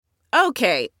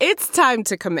Okay, it's time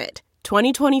to commit.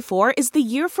 2024 is the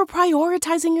year for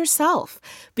prioritizing yourself.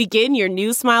 Begin your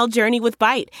new smile journey with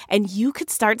Byte, and you could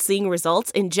start seeing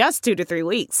results in just 2 to 3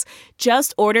 weeks.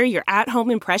 Just order your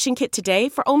at-home impression kit today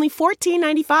for only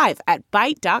 $14.95 at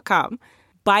Byte.com.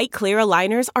 Byte Clear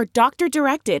aligners are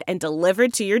doctor-directed and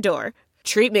delivered to your door.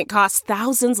 Treatment costs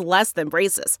thousands less than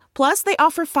braces. Plus, they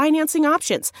offer financing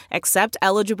options, accept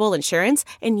eligible insurance,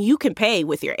 and you can pay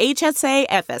with your HSA,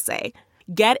 FSA.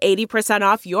 Get 80%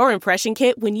 off your impression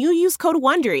kit when you use code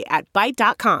WONDERY at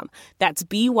Byte.com. That's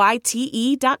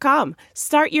BYTE.com.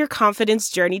 Start your confidence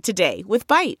journey today with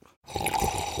Byte.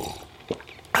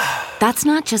 That's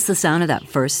not just the sound of that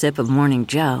first sip of Morning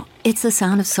Joe. It's the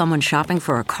sound of someone shopping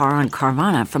for a car on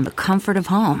Carvana from the comfort of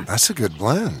home. That's a good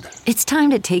blend. It's time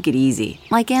to take it easy,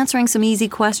 like answering some easy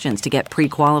questions to get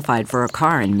pre-qualified for a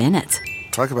car in minutes.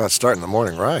 Talk about starting the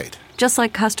morning right. Just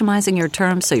like customizing your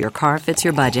terms so your car fits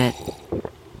your budget.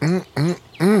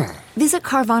 Visit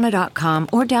Carvana.com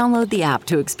or download the app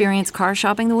to experience car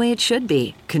shopping the way it should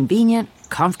be. Convenient,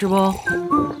 comfortable.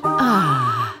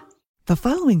 The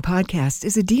following podcast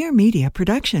is a Dear Media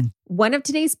production. One of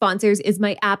today's sponsors is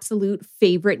my absolute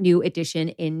favorite new addition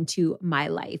into my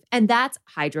life, and that's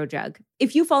Hydro Jug.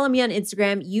 If you follow me on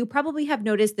Instagram, you probably have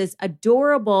noticed this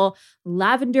adorable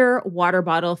lavender water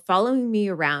bottle following me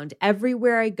around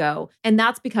everywhere I go, and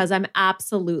that's because I'm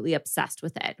absolutely obsessed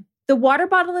with it. The water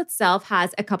bottle itself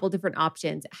has a couple different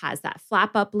options. It has that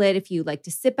flap up lid if you like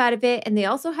to sip out of it. And they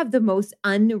also have the most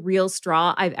unreal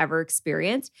straw I've ever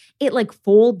experienced. It like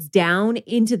folds down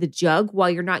into the jug while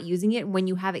you're not using it. And when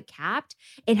you have it capped,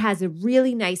 it has a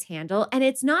really nice handle and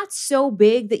it's not so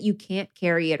big that you can't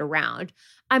carry it around.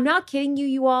 I'm not kidding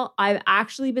you all. I've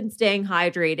actually been staying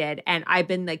hydrated and I've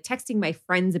been like texting my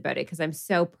friends about it because I'm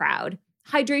so proud.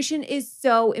 Hydration is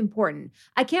so important.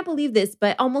 I can't believe this,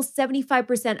 but almost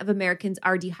 75% of Americans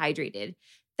are dehydrated.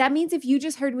 That means if you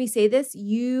just heard me say this,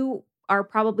 you are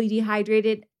probably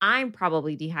dehydrated. I'm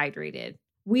probably dehydrated.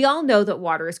 We all know that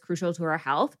water is crucial to our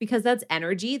health because that's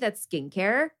energy, that's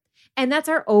skincare, and that's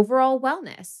our overall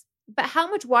wellness. But how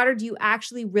much water do you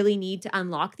actually really need to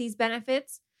unlock these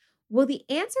benefits? Well, the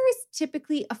answer is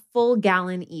typically a full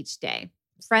gallon each day.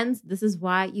 Friends, this is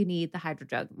why you need the Hydro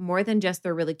Jug, more than just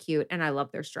they're really cute and I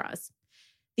love their straws.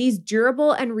 These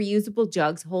durable and reusable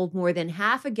jugs hold more than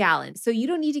half a gallon, so you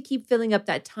don't need to keep filling up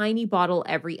that tiny bottle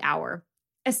every hour.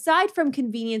 Aside from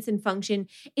convenience and function,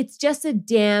 it's just a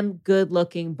damn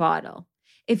good-looking bottle.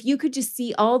 If you could just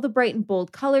see all the bright and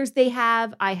bold colors they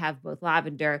have, I have both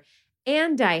lavender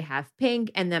and I have pink,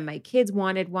 and then my kids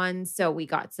wanted one, so we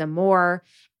got some more.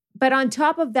 But on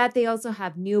top of that, they also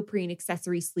have neoprene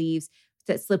accessory sleeves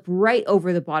that slip right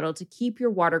over the bottle to keep your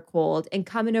water cold and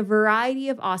come in a variety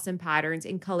of awesome patterns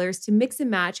and colors to mix and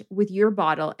match with your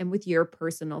bottle and with your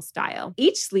personal style.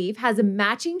 Each sleeve has a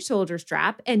matching shoulder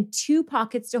strap and 2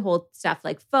 pockets to hold stuff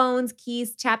like phones,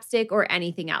 keys, chapstick, or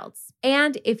anything else.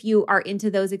 And if you are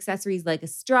into those accessories like a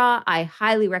straw, I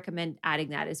highly recommend adding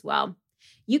that as well.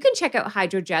 You can check out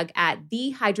Hydro Jug at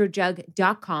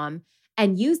thehydrojug.com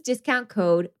and use discount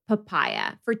code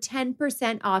PAPAYA for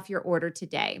 10% off your order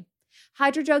today.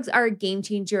 Hydro Jugs are a game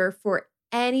changer for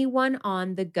anyone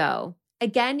on the go.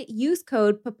 Again, use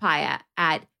code PAPAYA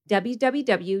at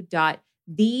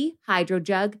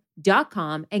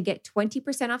www.thehydrojug.com and get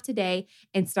 20% off today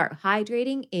and start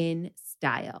hydrating in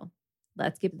style.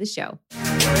 Let's get to the show.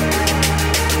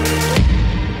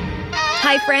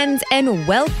 Hi, friends, and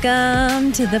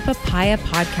welcome to the Papaya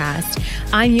Podcast.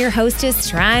 I'm your hostess,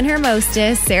 trying her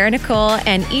mostest, Sarah Nicole,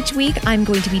 and each week I'm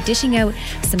going to be dishing out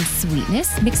some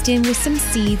sweetness mixed in with some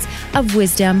seeds of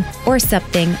wisdom or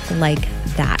something like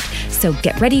that. So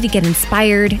get ready to get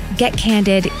inspired, get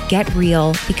candid, get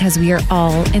real, because we are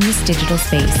all in this digital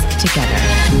space together.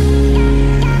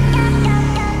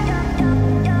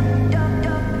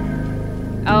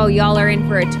 Oh, y'all are in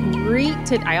for a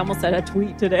treat. I almost said a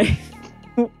tweet today.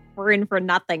 We're in for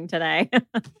nothing today.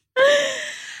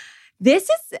 This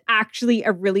is actually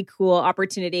a really cool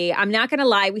opportunity. I'm not going to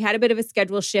lie. We had a bit of a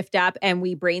schedule shift up and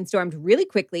we brainstormed really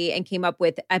quickly and came up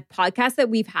with a podcast that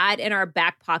we've had in our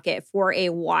back pocket for a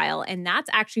while. And that's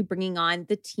actually bringing on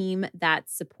the team that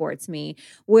supports me.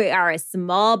 We are a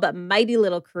small but mighty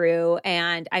little crew,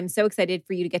 and I'm so excited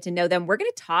for you to get to know them. We're going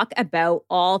to talk about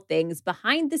all things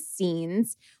behind the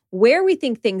scenes, where we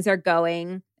think things are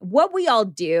going, what we all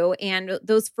do, and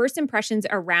those first impressions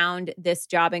around this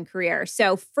job and career.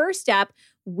 So first up,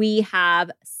 we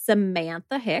have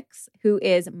Samantha Hicks, who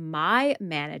is my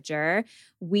manager.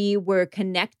 We were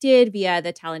connected via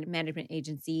the talent management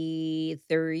agency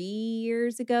 3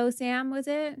 years ago, Sam, was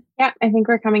it? Yeah, I think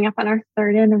we're coming up on our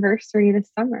 3rd anniversary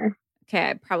this summer.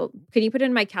 Okay, probably. Can you put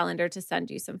in my calendar to send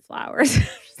you some flowers?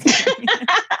 Just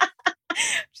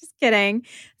kidding.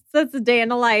 So that's a day in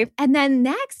the life. And then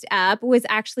next up was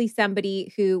actually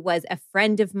somebody who was a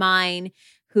friend of mine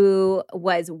who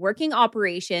was working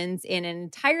operations in an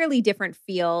entirely different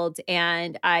field.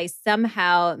 And I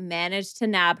somehow managed to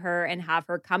nab her and have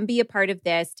her come be a part of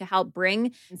this to help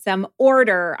bring some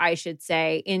order, I should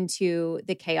say, into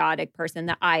the chaotic person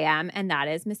that I am. And that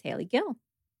is Miss Haley Gill.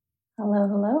 Hello,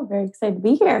 hello. Very excited to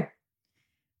be here.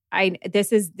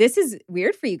 This is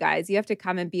weird for you guys. You have to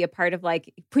come and be a part of,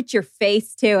 like, put your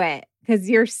face to it because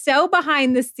you're so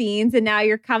behind the scenes and now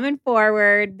you're coming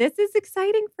forward. This is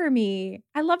exciting for me.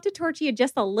 I love to torture you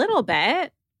just a little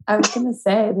bit. I was going to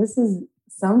say, this is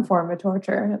some form of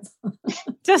torture.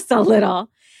 Just a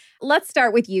little. Let's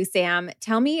start with you, Sam.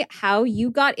 Tell me how you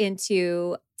got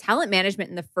into talent management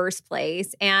in the first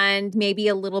place and maybe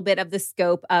a little bit of the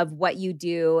scope of what you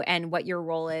do and what your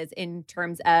role is in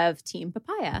terms of Team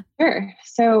Papaya. Sure.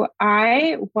 So how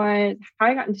I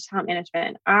got into talent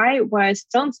management. I was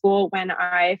still in school when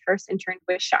I first interned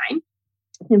with Shine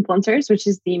Influencers, which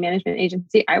is the management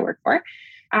agency I work for.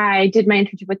 I did my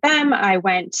internship with them. I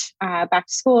went back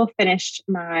to school, finished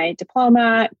my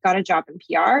diploma, got a job in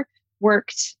PR,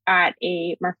 worked at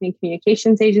a marketing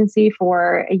communications agency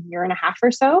for a year and a half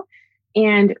or so,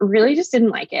 and really just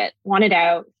didn't like it. Wanted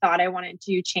out, thought I wanted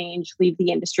to change, leave the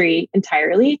industry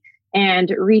entirely,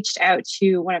 and reached out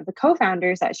to one of the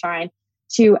co-founders at Shine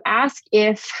to ask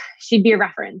if she'd be a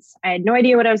reference. I had no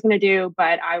idea what I was going to do,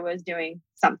 but I was doing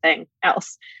something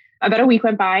else. About a week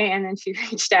went by, and then she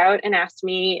reached out and asked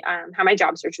me how my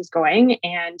job search was going.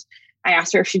 And I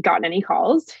asked her if she'd gotten any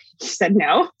calls. She said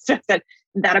no. So I said,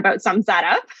 that about sums that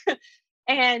up.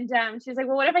 And she was like,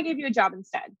 well, what if I gave you a job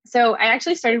instead? So I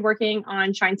actually started working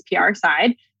on Shine's PR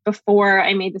side before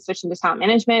I made the switch into talent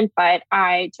management, but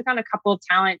I took on a couple of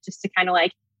talent just to kind of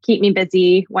like keep me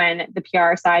busy when the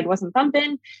PR side wasn't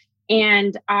bumping.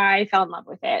 And I fell in love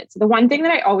with it. So the one thing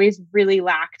that I always really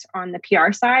lacked on the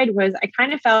PR side was I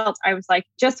kind of felt I was like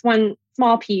just one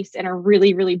small piece in a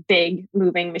really, really big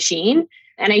moving machine.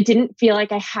 And I didn't feel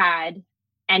like I had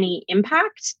any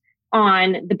impact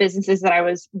on the businesses that I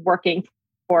was working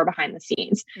for behind the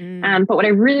scenes. But what I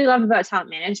really love about talent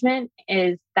management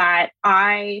is that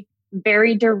I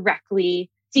very directly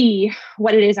see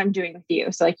what it is I'm doing with you.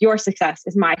 So like your success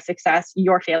is my success.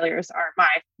 Your failures are my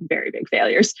very big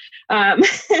failures.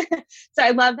 So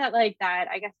I love that, like that,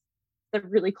 I guess the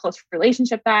really close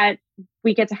relationship that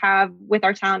we get to have with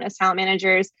our talent as talent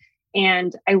managers.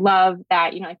 And I love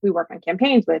that, like we work on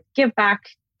campaigns with give back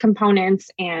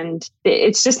components, and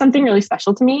it's just something really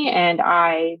special to me, and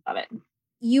I love it.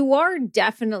 You are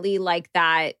definitely like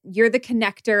that. You're the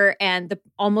connector and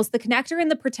almost the connector and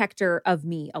the protector of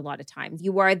me a lot of times.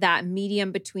 You are that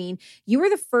medium between, you were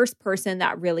the first person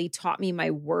that really taught me my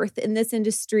worth in this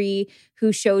industry,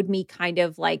 who showed me kind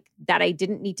of like that I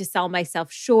didn't need to sell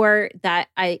myself short, that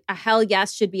a hell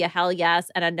yes should be a hell yes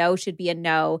and a no should be a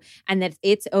no, and that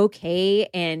it's okay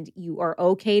and you are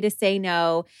okay to say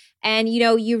no. And,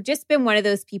 you've just been one of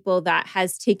those people that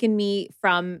has taken me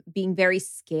from being very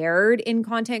scared in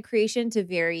content creation to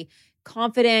very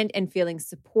confident and feeling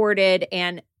supported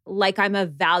and like I'm a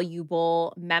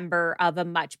valuable member of a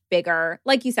much bigger,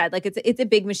 like you said, like it's a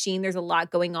big machine. There's a lot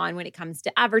going on when it comes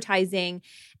to advertising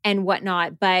and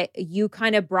whatnot. But you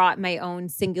kind of brought my own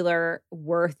singular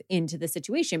worth into the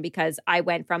situation, because I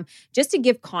went from, just to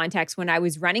give context, when I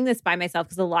was running this by myself,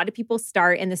 because a lot of people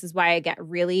start, and this is why I get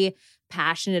really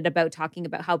passionate about talking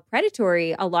about how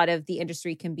predatory a lot of the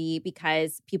industry can be,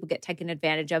 because people get taken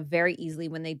advantage of very easily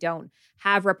when they don't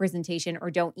have representation or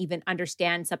don't even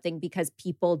understand something because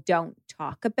people don't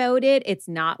talk about it. It's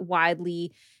not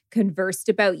widely conversed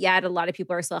about yet. A lot of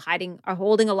people are still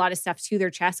holding a lot of stuff to their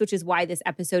chest, which is why this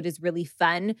episode is really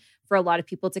fun for a lot of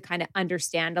people to kind of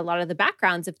understand a lot of the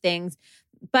backgrounds of things.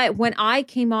 But when I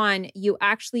came on, you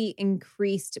actually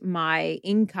increased my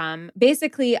income.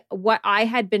 Basically, what I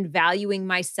had been valuing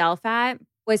myself at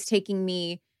was taking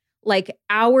me like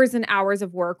hours and hours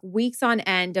of work, weeks on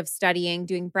end of studying,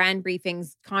 doing brand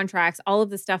briefings, contracts, all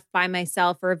of the stuff by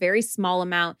myself for a very small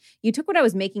amount. You took what I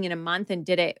was making in a month and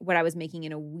did it what I was making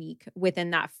in a week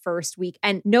within that first week.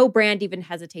 And no brand even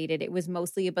hesitated. It was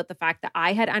mostly about the fact that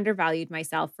I had undervalued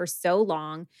myself for so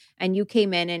long. And you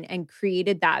came in and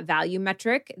created that value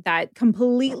metric that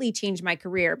completely changed my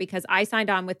career, because I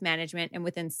signed on with management and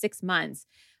within 6 months,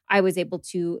 I was able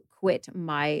to quit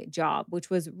my job, which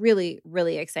was really,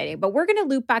 really exciting. But we're going to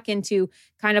loop back into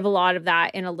kind of a lot of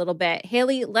that in a little bit.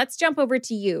 Haley, let's jump over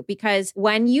to you, because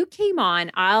when you came on,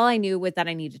 all I knew was that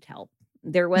I needed help.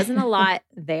 There wasn't a lot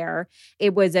there.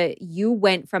 You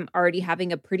went from already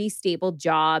having a pretty stable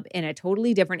job in a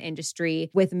totally different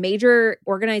industry with major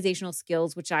organizational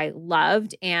skills, which I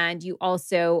loved. And you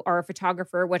also are a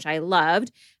photographer, which I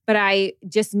loved. But I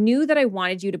just knew that I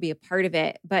wanted you to be a part of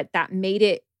it. But that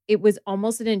made it was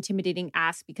almost an intimidating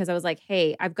ask because I was like,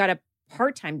 hey, I've got a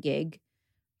part-time gig.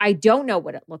 I don't know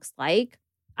what it looks like.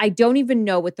 I don't even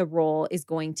know what the role is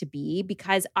going to be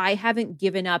because I haven't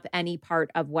given up any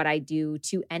part of what I do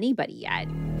to anybody yet.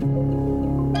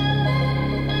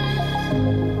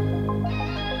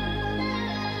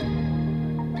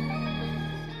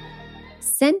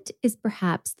 Scent is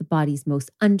perhaps the body's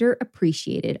most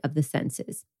underappreciated of the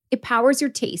senses. It powers your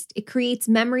taste, it creates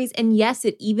memories, and yes,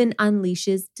 it even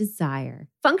unleashes desire.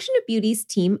 Function of Beauty's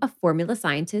team of formula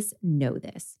scientists know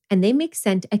this, and they make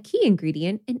scent a key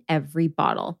ingredient in every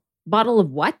bottle. Bottle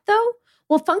of what, though?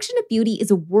 Well, Function of Beauty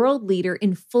is a world leader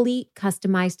in fully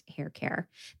customized hair care.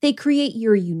 They create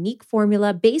your unique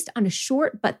formula based on a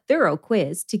short but thorough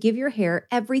quiz to give your hair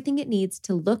everything it needs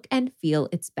to look and feel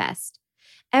its best.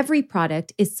 Every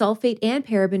product is sulfate and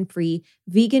paraben-free,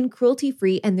 vegan,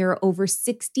 cruelty-free, and there are over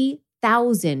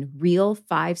 60,000 real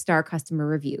 5-star customer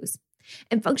reviews.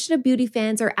 And Function of Beauty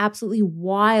fans are absolutely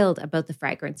wild about the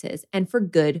fragrances, and for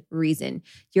good reason.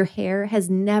 Your hair has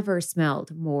never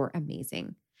smelled more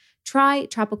amazing. Try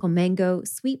tropical mango,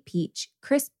 sweet peach,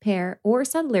 crisp pear, or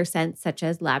subtler scents such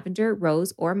as lavender,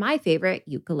 rose, or my favorite,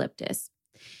 eucalyptus.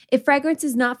 If fragrance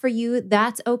is not for you,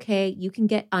 that's okay. You can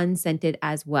get unscented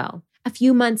as well. A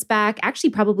few months back, actually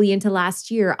probably into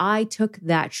last year, I took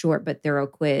that short but thorough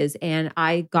quiz and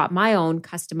I got my own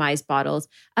customized bottles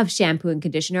of shampoo and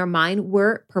conditioner. Mine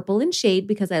were purple in shade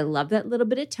because I love that little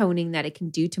bit of toning that it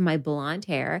can do to my blonde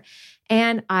hair.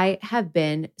 And I have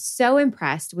been so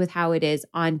impressed with how it is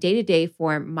on day-to-day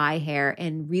for my hair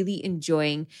and really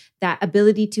enjoying that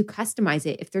ability to customize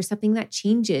it. If there's something that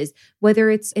changes, whether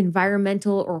it's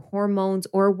environmental or hormones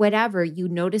or whatever, you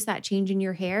notice that change in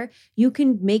your hair, you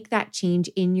can make that change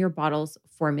in your bottle's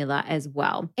formula as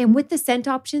well. And with the scent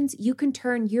options, you can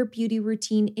turn your beauty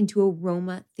routine into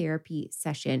aromatherapy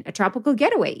session, a tropical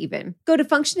getaway even. Go to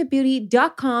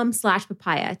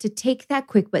functionofbeauty.com/papaya to take that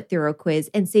quick but thorough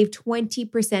quiz and save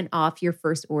 20% off your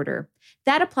first order.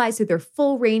 That applies to their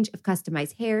full range of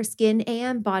customized hair, skin,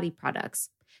 and body products.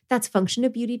 That's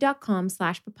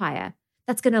functionofbeauty.com/papaya.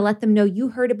 That's going to let them know you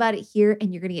heard about it here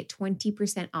and you're going to get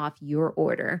 20% off your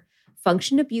order.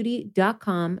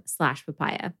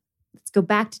 functionofbeauty.com/papaya. Let's go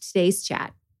back to today's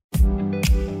chat.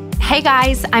 Hey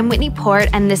guys, I'm Whitney Port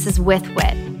and this is With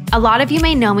Wit. A lot of you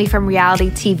may know me from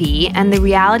reality TV, and the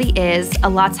reality is a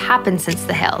lot's happened since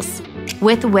the hills.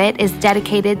 With Wit is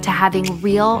dedicated to having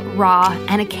real, raw,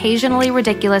 and occasionally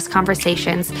ridiculous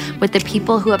conversations with the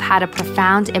people who have had a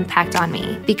profound impact on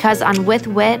me. Because on With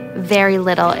Wit, very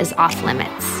little is off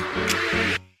limits.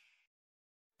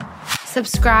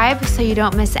 Subscribe so you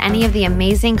don't miss any of the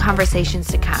amazing conversations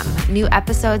to come. New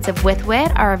episodes of With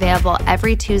Wit are available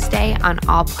every Tuesday on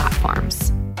all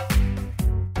platforms.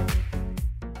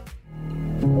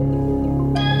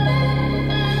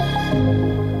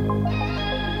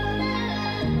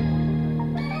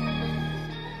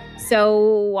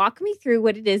 So walk me through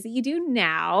what it is that you do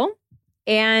now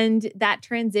and that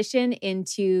transition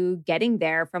into getting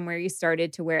there from where you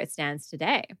started to where it stands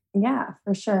today. Yeah,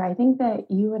 for sure. I think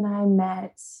that you and I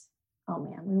met,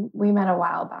 we met a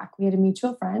while back. We had a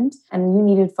mutual friend and you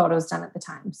needed photos done at the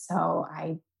time. So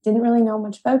I didn't really know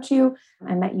much about you.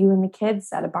 I met you and the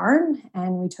kids at a barn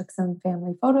and we took some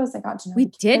family photos. I got to know We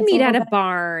did meet at a bit.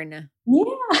 barn. Yeah.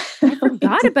 I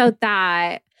forgot about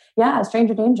that. Yeah,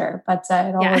 stranger danger, but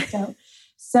it all worked out.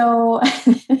 So,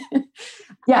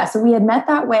 so we had met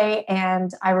that way. And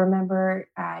I remember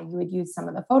you would use some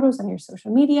of the photos on your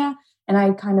social media. And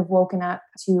I'd kind of woken up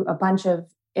to a bunch of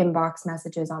inbox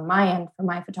messages on my end for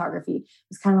my photography. It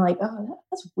was kind of like, oh,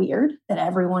 that's weird that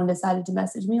everyone decided to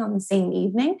message me on the same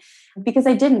evening, because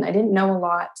I didn't know a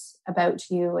lot about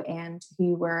you and who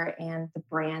you were and the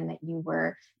brand that you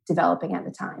were developing at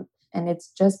the time. And it's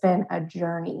just been a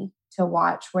journey to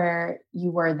watch where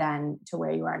you were then to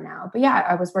where you are now. But yeah,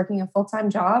 I was working a full-time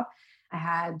job. I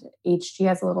had HG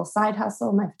as a little side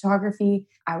hustle, my photography.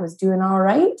 I was doing all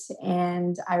right.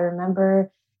 And I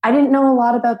remember I didn't know a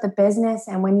lot about the business.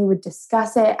 And when you would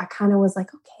discuss it, I kind of was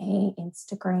like, okay,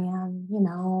 Instagram,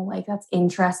 like that's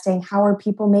interesting. How are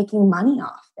people making money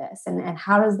off this? And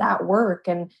how does that work?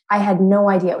 And I had no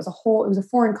idea. It was a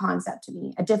foreign concept to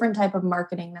me, a different type of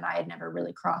marketing that I had never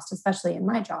really crossed, especially in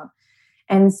my job.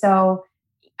 And so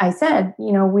I said,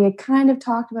 we had kind of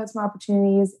talked about some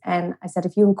opportunities. And I said,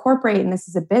 if you incorporate and this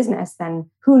is a business, then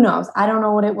who knows? I don't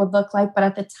know what it would look like. But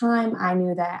at the time, I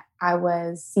knew that I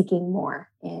was seeking more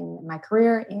in my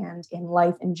career and in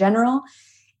life in general.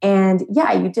 And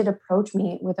yeah, you did approach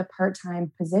me with a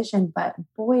part-time position, but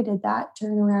boy, did that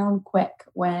turn around quick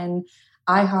when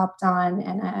I hopped on,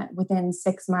 and within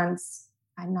 6 months,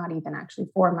 I'm not even actually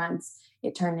 4 months,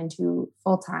 it turned into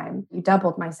full-time. You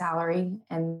doubled my salary.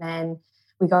 And then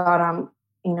we got on,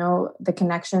 the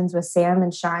connections with Sam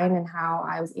and Shine, and how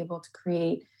I was able to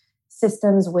create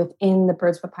systems within the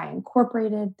Birds Papaya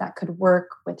Incorporated that could work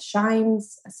with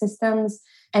Shine's systems,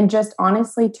 and just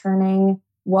honestly turning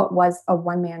what was a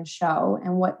one-man show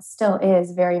and what still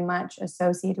is very much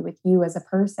associated with you as a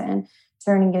person,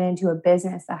 turning it into a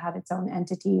business that had its own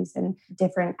entities and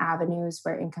different avenues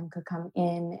where income could come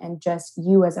in, and just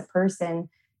you as a person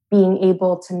being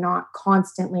able to not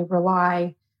constantly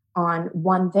rely on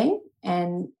one thing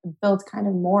and build kind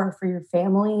of more for your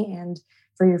family and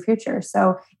for your future.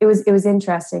 So it was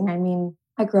interesting. I mean,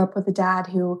 I grew up with a dad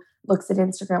who looks at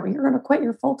Instagram, well, you're going to quit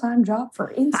your full-time job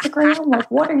for Instagram?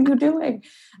 Like, what are you doing?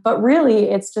 But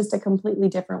really, it's just a completely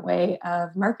different way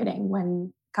of marketing.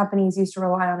 When companies used to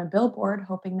rely on a billboard,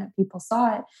 hoping that people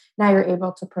saw it, now you're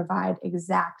able to provide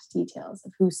exact details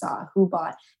of who saw, who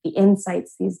bought. The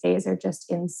insights these days are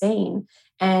just insane.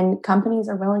 And companies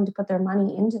are willing to put their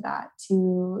money into that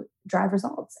to drive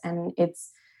results. And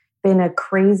it's been a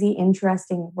crazy,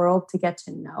 interesting world to get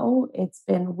to know. It's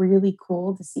been really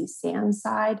cool to see Sam's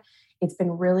side. It's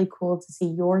been really cool to see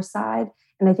your side.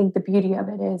 And I think the beauty of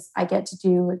it is I get to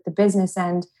do the business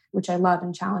end, which I love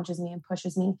and challenges me and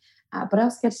pushes me. But I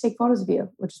also get to take photos of you,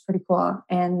 which is pretty cool.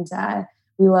 And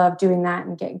we love doing that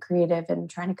and getting creative and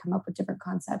trying to come up with different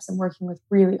concepts and working with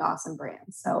really awesome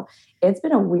brands. So it's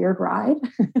been a weird ride.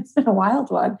 It's been a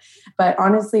wild one. But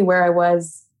honestly, where I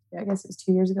was, I guess it was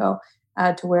 2 years ago,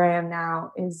 to where I am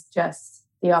now is just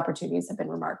the opportunities have been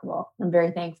remarkable. I'm very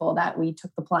thankful that we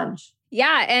took the plunge.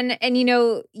 Yeah. And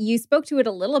you spoke to it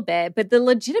a little bit, but the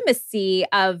legitimacy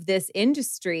of this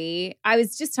industry, I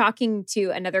was just talking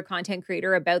to another content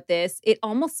creator about this. It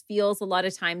almost feels a lot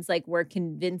of times like we're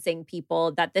convincing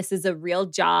people that this is a real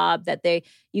job, that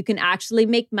you can actually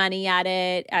make money at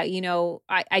it.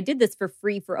 I did this for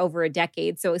free for over a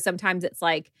decade. So sometimes it's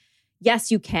like,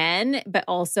 yes, you can, but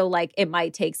also like it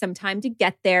might take some time to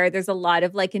get there. There's a lot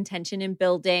of like intention in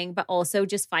building, but also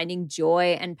just finding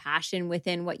joy and passion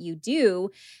within what you do.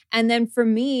 And then for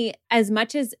me, as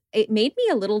much as it made me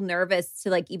a little nervous to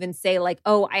like even say like,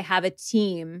 oh, I have a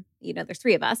team, there's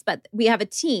 3 of us, but we have a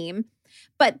team.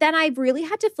 But then I really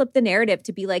had to flip the narrative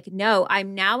to be like, no,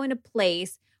 I'm now in a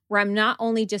place where I'm not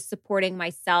only just supporting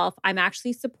myself, I'm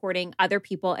actually supporting other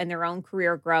people in their own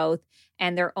career growth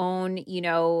and their own,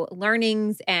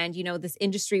 learnings. And, this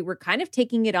industry, we're kind of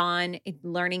taking it on,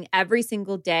 learning every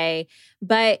single day.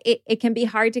 But it can be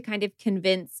hard to kind of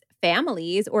convince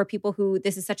families or people who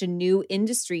this is such a new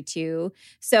industry to.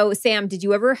 So Sam, did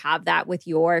you ever have that with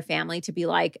your family to be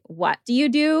like, what do you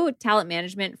do? Talent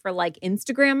management for like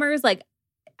Instagrammers? Like,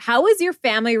 how was your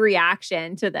family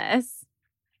reaction to this?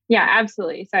 Yeah,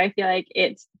 absolutely. So I feel like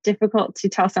it's difficult to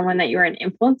tell someone that you're an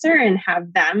influencer and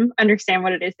have them understand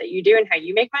what it is that you do and how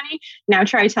you make money. Now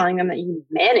try telling them that you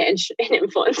manage an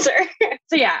influencer.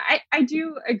 So yeah, I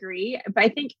do agree. But I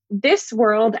think this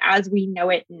world as we know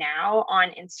it now on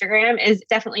Instagram is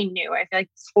definitely new. I feel like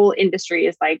this whole industry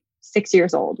is like 6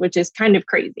 years old, which is kind of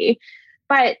crazy.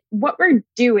 But what we're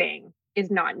doing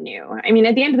is not new. I mean,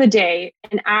 at the end of the day,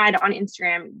 an ad on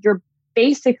Instagram, you're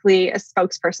basically a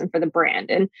spokesperson for the brand.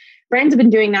 And brands have been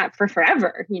doing that for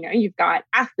forever. You've got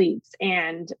athletes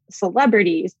and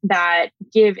celebrities that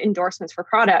give endorsements for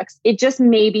products. It just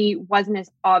maybe wasn't as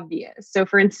obvious. So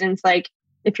for instance, like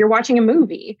if you're watching a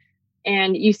movie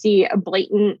and you see a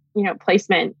blatant,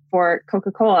 placement for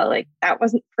Coca-Cola, like that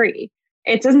wasn't free.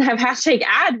 It doesn't have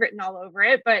 #ad written all over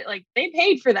it, but like they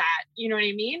paid for that. You know what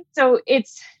I mean? So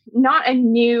it's not a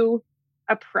new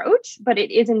approach, but it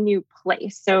is a new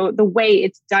place. So the way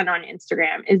it's done on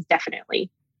Instagram is definitely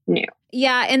new.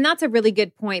 Yeah. And that's a really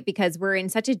good point because we're in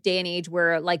such a day and age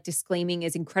where like disclaiming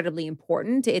is incredibly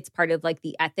important. It's part of like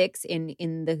the ethics in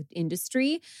the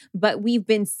industry, but we've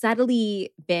been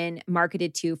subtly been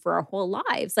marketed to for our whole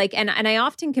lives. Like, and I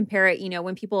often compare it,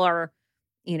 when people are,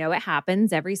 it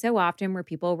happens every so often where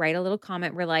people write a little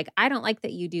comment, we're like, I don't like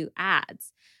that you do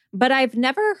ads. But I've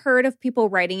never heard of people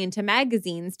writing into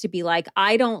magazines to be like,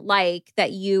 I don't like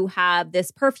that you have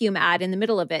this perfume ad in the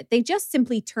middle of it. They just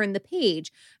simply turn the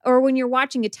page. Or when you're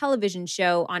watching a television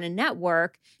show on a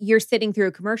network, you're sitting through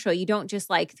a commercial. You don't just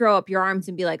like throw up your arms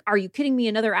and be like, are you kidding me?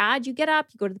 Another ad? You get up,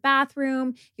 you go to the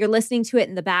bathroom, you're listening to it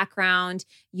in the background,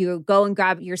 you go and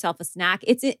grab yourself a snack.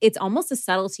 It's almost a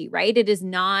subtlety, right? It is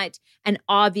not an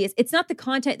obvious, it's not the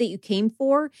content that you came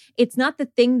for. It's not the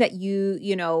thing that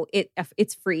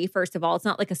it's free. First of all, it's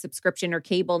not like a subscription or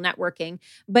cable networking,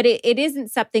 but it isn't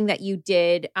something that you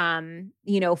did,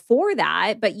 for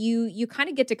that, but you kind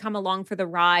of get to come along for the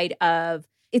ride of,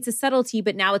 it's a subtlety,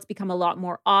 but now it's become a lot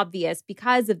more obvious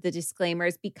because of the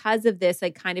disclaimers, because of this,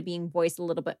 like kind of being voiced a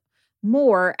little bit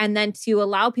more. And then to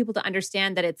allow people to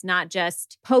understand that it's not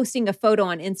just posting a photo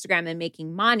on Instagram and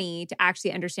making money, to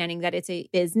actually understanding that it's a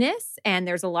business and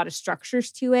there's a lot of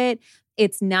structures to it.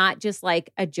 It's not just like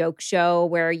a joke show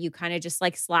where you kind of just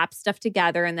like slap stuff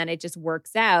together and then it just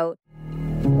works out.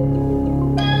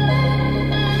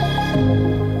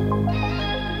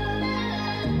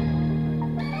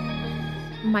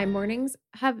 My mornings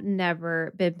have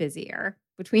never been busier.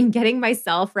 Between getting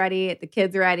myself ready, the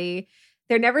kids ready,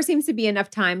 there never seems to be enough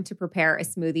time to prepare a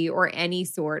smoothie or any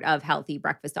sort of healthy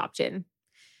breakfast option.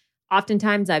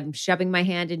 Oftentimes, I'm shoving my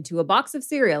hand into a box of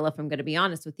cereal, if I'm going to be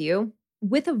honest with you.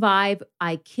 With a Vive,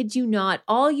 I kid you not,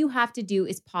 all you have to do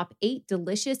is pop 8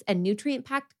 delicious and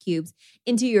nutrient-packed cubes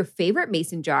into your favorite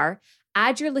mason jar,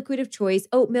 add your liquid of choice,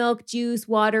 oat milk, juice,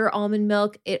 water, almond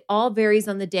milk. It all varies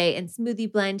on the day, and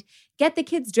smoothie blend. Get the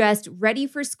kids dressed, ready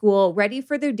for school, ready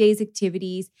for their day's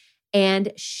activities,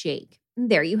 and shake. And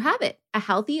there you have it, a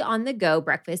healthy on-the-go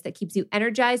breakfast that keeps you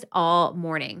energized all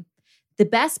morning. The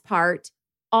best part,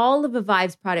 all of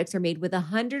Vive's products are made with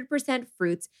 100%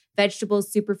 fruits, vegetables,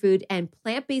 superfood, and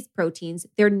plant-based proteins.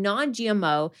 They're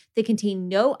non-GMO. They contain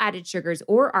no added sugars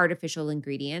or artificial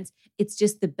ingredients. It's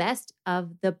just the best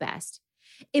of the best.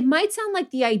 It might sound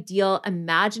like the ideal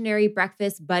imaginary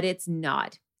breakfast, but it's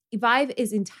not. Vive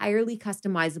is entirely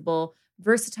customizable,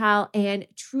 versatile, and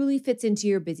truly fits into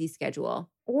your busy schedule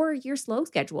or your slow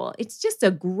schedule. It's just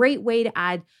a great way to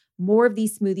add more of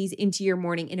these smoothies into your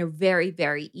morning in a very,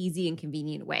 very easy and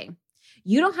convenient way.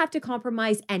 You don't have to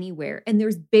compromise anywhere, and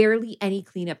there's barely any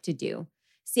cleanup to do.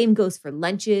 Same goes for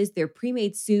lunches. Their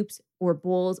pre-made soups or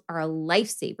bowls are a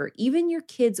lifesaver. Even your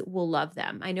kids will love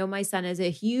them. I know my son is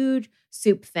a huge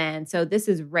soup fan, so this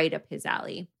is right up his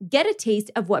alley. Get a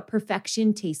taste of what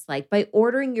perfection tastes like by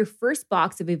ordering your first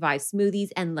box of Vive smoothies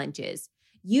and lunches.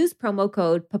 Use promo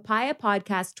code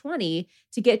PapayaPodcast20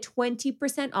 to get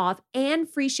 20% off and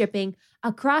free shipping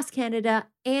across Canada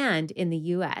and in the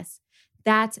US.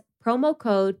 That's promo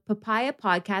code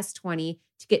PapayaPodcast20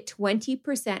 to get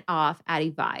 20% off at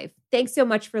Vive. Thanks so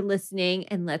much for listening,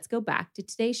 and let's go back to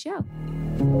today's show.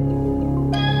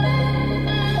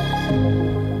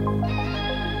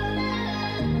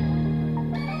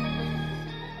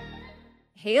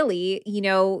 Haley,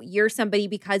 you're somebody,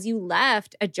 because you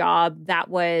left a job that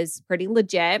was pretty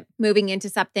legit, moving into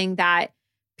something that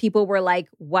people were like,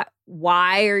 what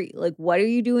are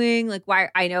you doing? Like, why?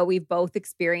 I know we've both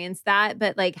experienced that,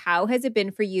 but like, how has it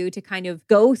been for you to kind of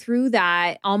go through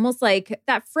that, almost like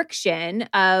that friction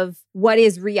of what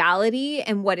is reality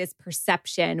and what is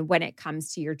perception when it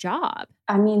comes to your job?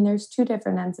 I mean, there's two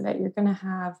different ends of it. You're going to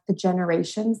have the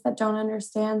generations that don't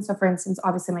understand. So for instance,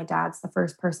 obviously my dad's the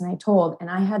first person I told,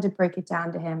 and I had to break it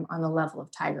down to him on the level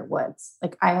of Tiger Woods.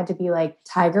 Like, I had to be like,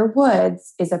 Tiger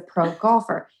Woods is a pro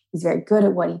golfer. He's very good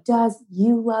at what he does.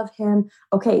 You love him.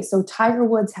 Okay, so Tiger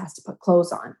Woods has to put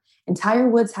clothes on, and Tiger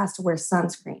Woods has to wear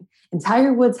sunscreen, and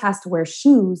Tiger Woods has to wear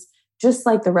shoes just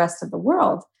like the rest of the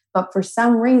world. But for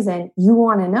some reason, you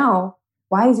want to know,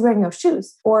 why is he wearing those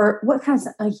shoes? Or what kind of,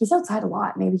 like, he's outside a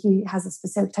lot. Maybe he has a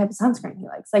specific type of sunscreen he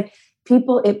likes. Like,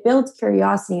 people, it builds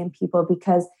curiosity in people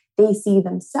because they see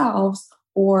themselves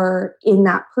or in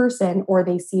that person, or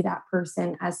they see that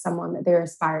person as someone that they're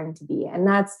aspiring to be. And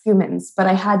that's humans. But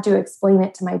I had to explain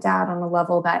it to my dad on a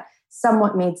level that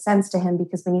somewhat made sense to him,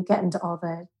 because when you get into all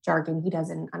the jargon, he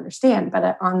doesn't understand.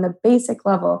 But on the basic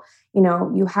level,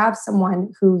 you have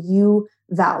someone who you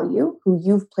value, who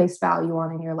you've placed value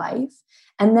on in your life.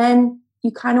 And then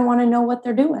you kind of want to know what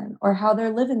they're doing or how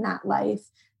they're living that life.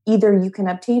 Either you can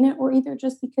obtain it, or either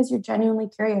just because you're genuinely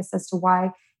curious as to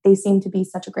why they seem to be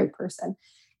such a great person.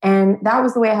 And that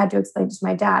was the way I had to explain it to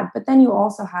my dad. But then you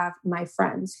also have my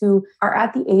friends who are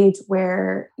at the age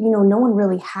where, no one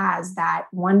really has that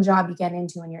one job you get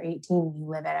into when you're 18 and you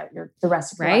live it out the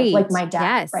rest of your life, like my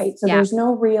dad, right? So there's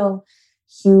no real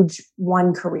huge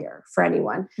one career for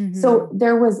anyone. Mm-hmm. So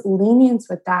there was lenience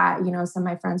with that. You know, some of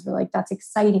my friends were like, that's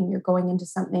exciting. You're going into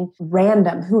something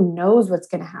random. Who knows what's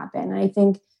going to happen? And I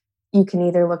think you can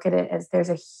either look at it as there's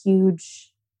a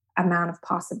huge amount of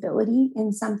possibility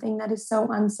in something that is so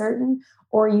uncertain,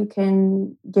 or you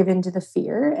can give into the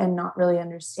fear and not really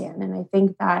understand. And I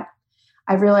think that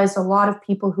I've realized a lot of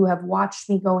people who have watched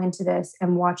me go into this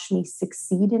and watched me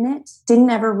succeed in it didn't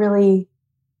ever really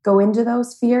go into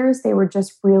those fears. They were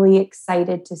just really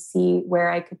excited to see where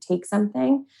I could take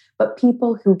something. But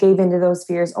people who gave into those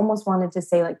fears almost wanted to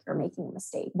say, like, you're making a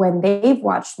mistake. When they've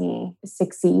watched me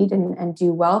succeed and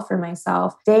do well for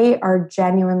myself, they are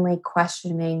genuinely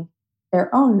questioning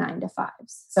their own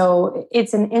 9-to-5s. So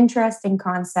it's an interesting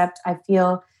concept. I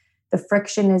feel the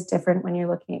friction is different when you're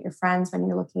looking at your friends, when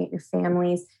you're looking at your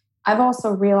families. I've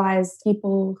also realized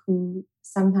people who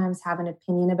sometimes have an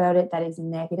opinion about it that is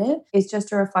negative is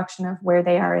just a reflection of where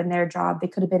they are in their job. They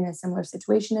could have been in a similar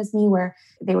situation as me where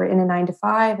they were in a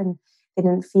 9-to-5 and they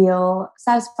didn't feel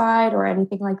satisfied or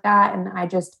anything like that. And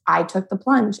I took the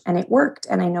plunge and it worked.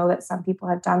 And I know that some people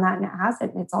have done that and it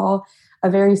hasn't. And it's all a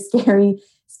very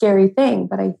scary thing.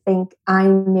 But I think I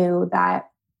knew that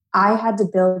I had to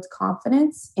build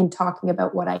confidence in talking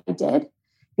about what I did,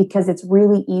 because it's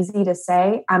really easy to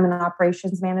say I'm an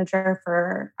operations manager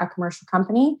for a commercial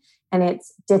company. And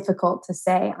it's difficult to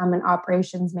say I'm an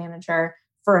operations manager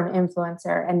for an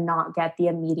influencer and not get the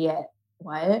immediate,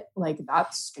 what? Like,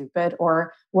 that's stupid.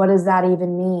 Or what does that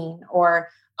even mean? Or,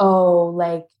 oh,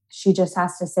 like, she just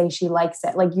has to say she likes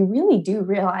it. Like, you really do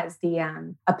realize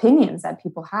the opinions that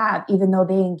people have, even though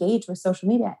they engage with social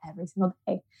media every single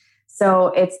day.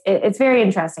 So it's very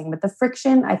interesting. But the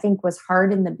friction, I think, was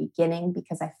hard in the beginning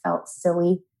because I felt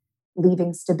silly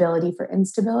leaving stability for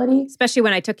instability. Especially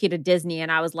when I took you to Disney and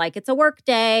I was like, it's a work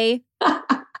day.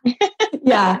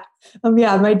 Yeah.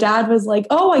 My dad was like,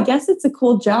 oh, I guess it's a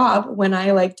cool job, when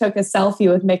I like took a selfie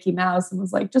with Mickey Mouse and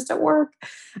was like, just at work.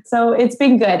 So it's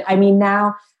been good. I mean,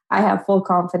 now I have full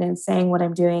confidence saying what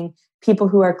I'm doing. People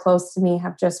who are close to me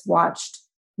have just watched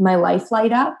my life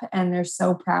light up and they're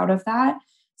so proud of that.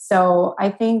 So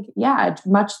I think, yeah,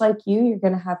 much like you're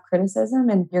going to have criticism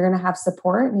and you're going to have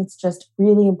support. And it's just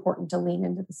really important to lean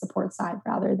into the support side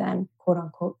rather than, quote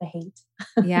unquote, the hate.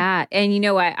 Yeah. And you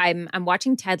know what? I'm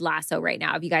watching Ted Lasso right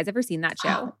now. Have you guys ever seen that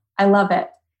show? I love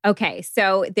it. Okay,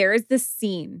 so there is this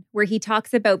scene where he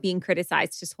talks about being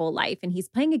criticized his whole life, and he's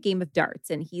playing a game of darts,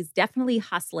 and he's definitely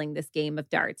hustling this game of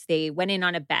darts. They went in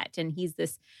on a bet, and he's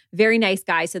this very nice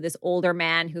guy. So this older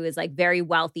man who is like very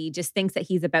wealthy just thinks that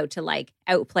he's about to like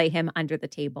outplay him under the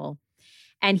table.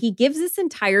 And he gives this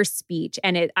entire speech,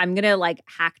 and I'm going to like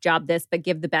hack job this, but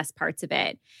give the best parts of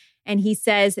it. And he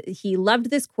says he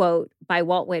loved this quote by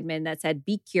Walt Whitman that said,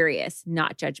 be curious,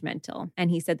 not judgmental.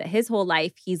 And he said that his whole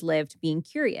life he's lived being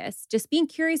curious, just being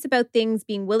curious about things,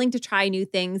 being willing to try new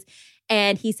things.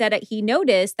 And he said that he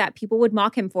noticed that people would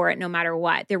mock him for it no matter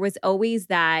what. There was always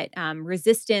that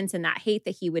resistance and that hate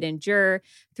that he would endure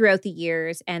throughout the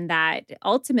years. And that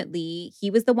ultimately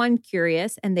he was the one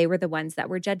curious and they were the ones that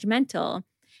were judgmental.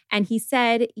 And he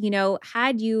said, you know,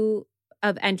 had you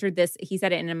have entered this, he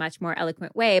said it in a much more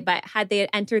eloquent way, but had they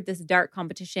entered this dart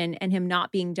competition and him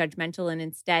not being judgmental and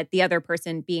instead the other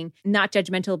person being not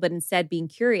judgmental, but instead being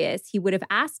curious, he would have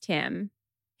asked him,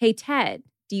 hey, Ted,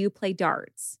 do you play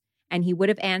darts? And he would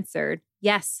have answered,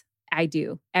 yes, I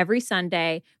do. Every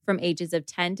Sunday from ages of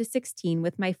 10 to 16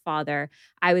 with my father,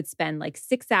 I would spend like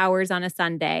 6 hours on a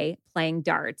Sunday playing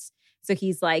darts. So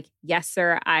he's like, yes,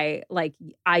 sir, I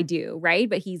do, right?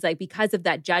 But he's like, because of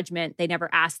that judgment, they never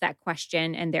asked that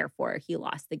question and therefore he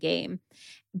lost the game.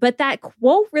 But that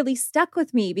quote really stuck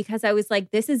with me because I was like,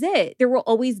 this is it. There will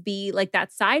always be like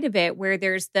that side of it where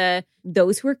there's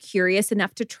those who are curious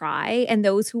enough to try and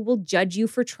those who will judge you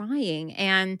for trying.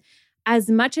 And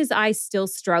as much as I still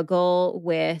struggle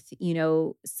with, you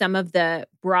know, some of the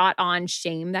brought on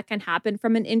shame that can happen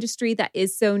from an industry that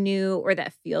is so new or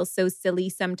that feels so silly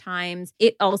sometimes,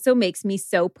 it also makes me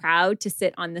so proud to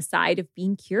sit on the side of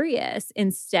being curious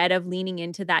instead of leaning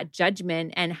into that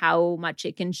judgment and how much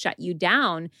it can shut you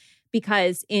down.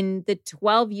 Because in the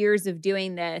 12 years of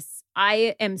doing this,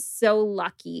 I am so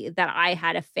lucky that I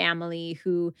had a family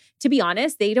who, to be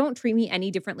honest, they don't treat me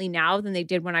any differently now than they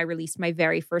did when I released my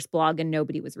very first blog and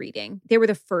nobody was reading. They were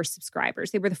the first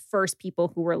subscribers. They were the first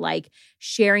people who were like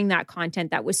sharing that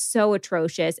content that was so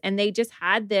atrocious. And they just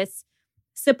had this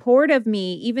support of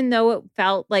me, even though it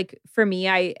felt like for me,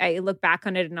 I look back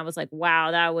on it and I was like, wow,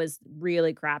 that was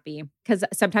really crappy. Because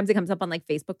sometimes it comes up on like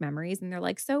Facebook memories and they're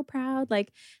like, so proud,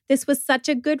 like this was such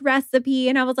a good recipe.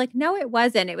 And I was like, no, it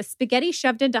wasn't. It was spaghetti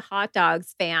shoved into hot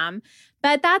dogs, fam.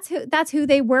 But that's who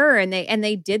they were. And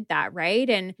they did that, right?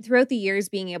 And throughout the years,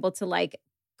 being able to like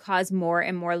cause more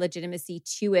and more legitimacy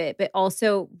to it, but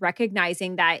also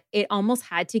recognizing that it almost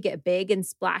had to get big and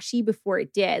splashy before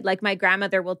it did. Like my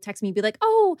grandmother will text me and be like,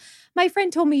 oh, my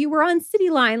friend told me you were on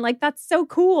City Line. Like, that's so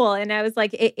cool. And I was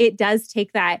like, it does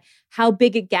take that. How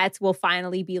big it gets will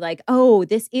finally be like, oh,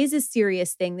 this is a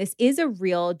serious thing. This is a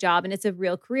real job and it's a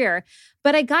real career.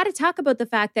 But I got to talk about the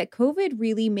fact that COVID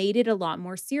really made it a lot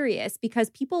more serious because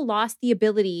people lost the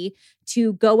ability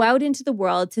to go out into the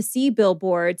world, to see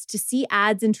billboards, to see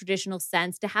ads in traditional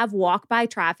sense, to have walk-by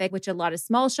traffic, which a lot of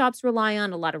small shops rely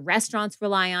on, a lot of restaurants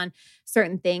rely on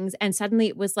certain things. And suddenly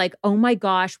it was like, oh my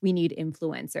gosh, we need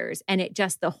influencers. And it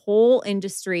just, the whole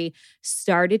industry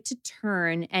started to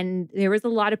turn. And there was a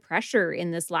lot of pressure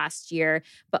in this last year,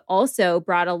 but also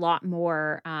brought a lot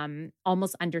more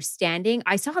almost understanding.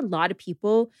 I saw a lot of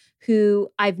people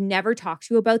who I've never talked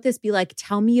to about this be like,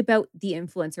 tell me about the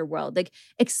influencer world. Like,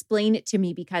 explain it to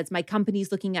me because my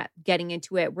company's looking at getting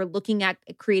into it. We're looking at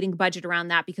creating budget around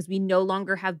that because we no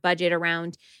longer have budget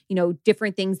around,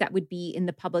 different things that would be in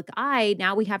the public eye.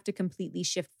 Now we have to completely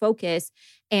shift focus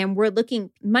and we're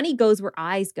looking, money goes where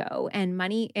eyes go, and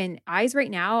money and eyes right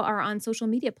now are on social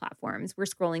media platforms. We're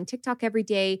scrolling TikTok every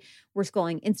day. We're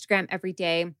scrolling Instagram every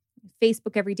day.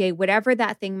 Facebook every day, whatever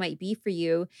that thing might be for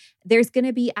you, there's going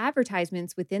to be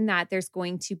advertisements within that. There's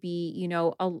going to be,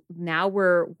 now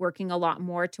we're working a lot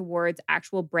more towards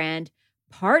actual brand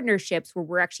partnerships where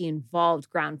we're actually involved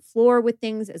ground floor with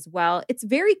things as well. It's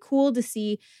very cool to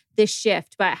see this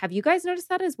shift, but have you guys noticed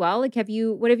that as well? Like,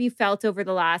 what have you felt over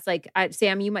the last,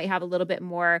 Sam, you might have a little bit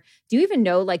more, do you even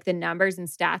know like the numbers and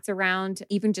stats around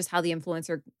even just how the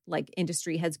influencer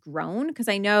industry has grown? Because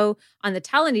I know on the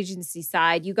talent agency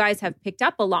side, you guys have picked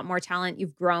up a lot more talent.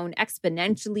 You've grown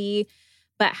exponentially,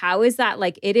 but how is that?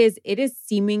 Like, it is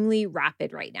seemingly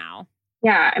rapid right now.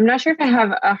 Yeah, I'm not sure if I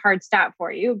have a hard stat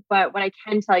for you, but what I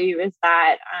can tell you is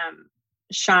that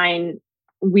Shine,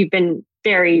 we've been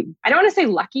I don't want to say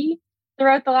lucky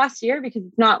throughout the last year because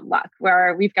it's not luck,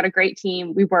 where we've got a great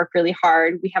team. We work really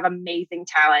hard. We have amazing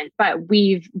talent, but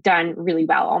we've done really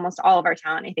well. Almost all of our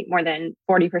talent, I think more than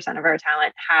 40% of our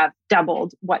talent have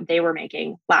doubled what they were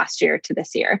making last year to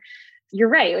this year. You're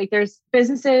right. Like, there's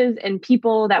businesses and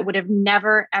people that would have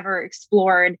never, ever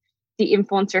explored the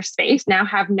influencer space now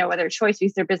have no other choice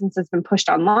because their business has been pushed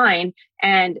online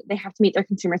and they have to meet their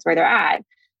consumers where they're at.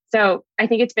 So I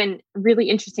think it's been really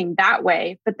interesting that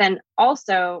way. But then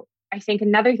also, I think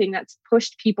another thing that's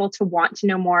pushed people to want to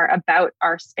know more about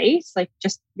our space, like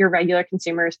just your regular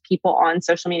consumers, people on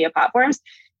social media platforms,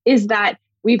 is that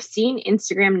we've seen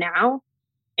Instagram now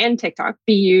and TikTok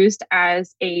be used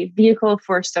as a vehicle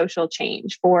for social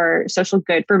change, for social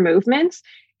good, for movements.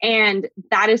 And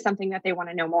that is something that they want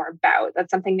to know more about.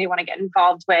 That's something they want to get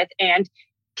involved with. And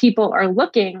people are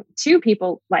looking to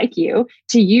people like you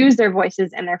to use their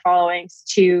voices and their followings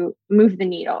to move the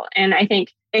needle. And I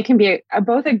think it can be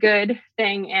both a good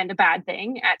thing and a bad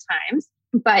thing at times.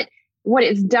 But what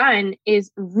it's done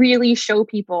is really show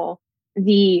people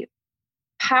the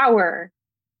power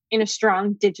in a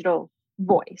strong digital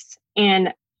voice.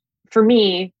 And for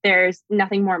me, there's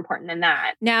nothing more important than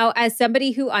that. Now, as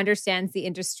somebody who understands the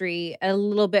industry a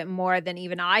little bit more than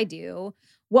even I do,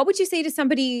 what would you say to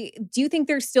somebody? Do you think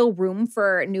there's still room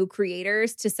for new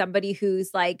creators, to somebody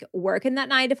who's like working that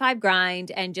 9-to-5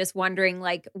 grind and just wondering,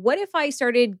 like, what if I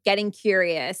started getting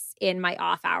curious in my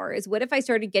off hours? What if I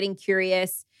started getting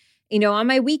curious, on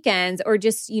my weekends, or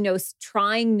just,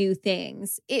 trying new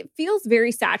things? It feels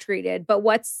very saturated, but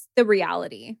what's the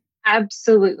reality?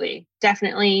 Absolutely.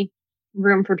 Definitely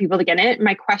room for people to get in it.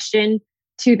 My question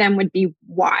to them would be,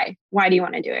 why? Why do you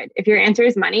want to do it? If your answer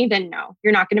is money, then no,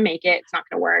 you're not going to make it. It's not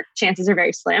going to work. Chances are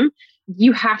very slim.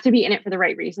 You have to be in it for the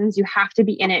right reasons. You have to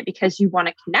be in it because you want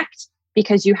to connect,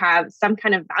 because you have some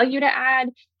kind of value to add,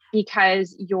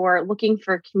 because you're looking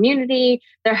for community.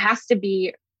 There has to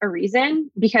be a reason,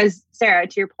 because Sarah,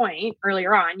 to your point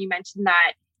earlier on, you mentioned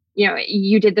that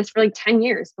you did this for like 10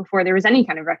 years before there was any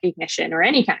kind of recognition or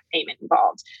any kind of payment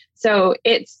involved. So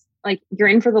it's like, you're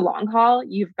in for the long haul.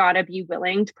 You've got to be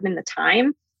willing to put in the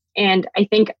time. And I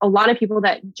think a lot of people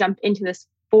that jump into this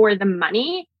for the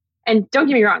money, and don't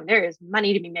get me wrong, there is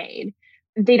money to be made,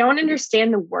 they don't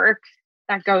understand the work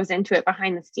that goes into it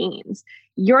behind the scenes.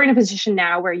 You're in a position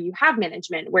now where you have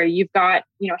management, where you've got,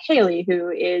 Haley, who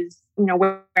is,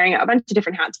 wearing a bunch of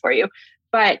different hats for you.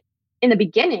 But in the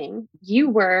beginning, you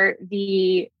were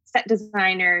the set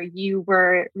designer, you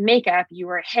were makeup, you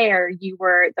were hair, you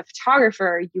were the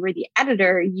photographer, you were the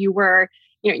editor, you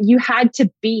had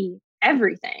to be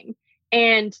everything.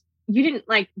 And you didn't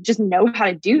like just know how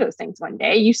to do those things one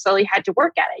day. You slowly had to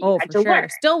work at it. You had to learn.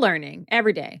 Still learning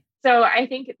every day. So I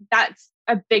think that's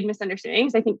a big misunderstanding.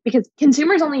 I think because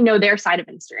consumers only know their side of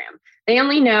Instagram. They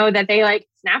only know that they like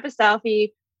snap a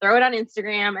selfie, throw it on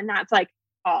Instagram, and that's like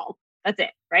all. That's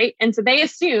it, right? And so they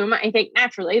assume, I think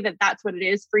naturally, that that's what it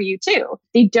is for you too.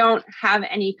 They don't have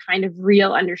any kind of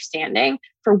real understanding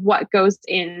for what goes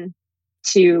in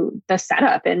to the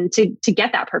setup and to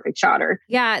get that perfect shot.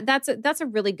 Yeah, that's a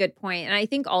really good point. And I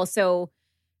think also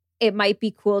it might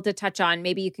be cool to touch on,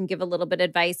 maybe you can give a little bit of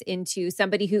advice into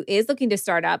somebody who is looking to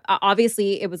start up.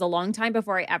 Obviously, it was a long time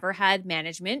before I ever had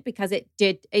management because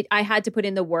I had to put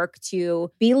in the work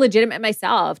to be legitimate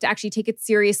myself, to actually take it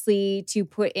seriously, to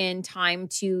put in time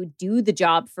to do the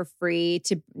job for free,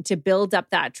 to build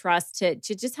up that trust, to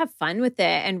just have fun with it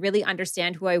and really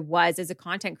understand who I was as a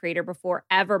content creator before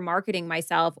ever marketing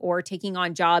myself or taking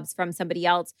on jobs from somebody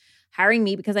else hiring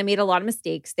me, because I made a lot of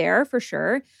mistakes there for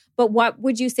sure. But what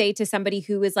would you say to somebody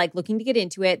who is like looking to get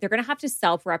into it? They're going to have to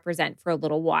self-represent for a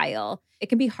little while. It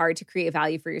can be hard to create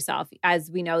value for yourself.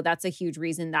 As we know, that's a huge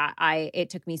reason that it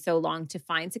took me so long to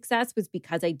find success, was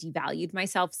because I devalued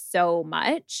myself so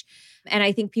much. And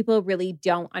I think people really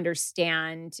don't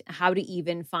understand how to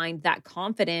even find that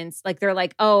confidence. Like they're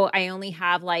like, oh, I only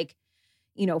have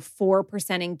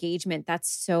 4% engagement.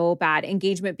 That's so bad.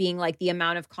 Engagement being like the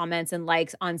amount of comments and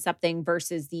likes on something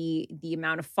versus the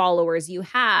amount of followers you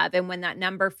have. And when that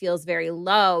number feels very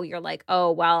low, you're like,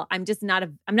 oh, well, I'm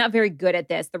not very good at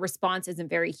this. The response isn't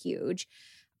very huge.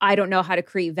 I don't know how to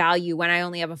create value when I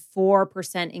only have a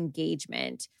 4%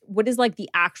 engagement. What is like the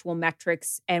actual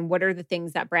metrics and what are the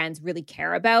things that brands really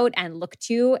care about and look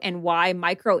to, and why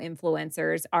micro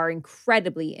influencers are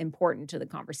incredibly important to the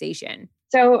conversation?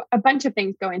 So a bunch of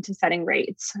things go into setting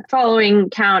rates.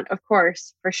 Following count, of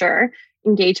course, for sure.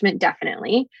 Engagement,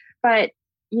 definitely. But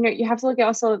you have to look at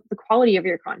also the quality of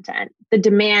your content, the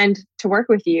demand to work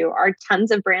with you. Are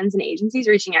tons of brands and agencies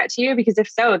reaching out to you? Because if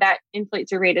so, that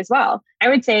inflates your rate as well. I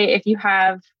would say if you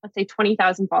have, let's say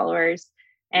 20,000 followers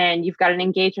and you've got an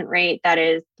engagement rate that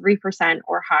is 3%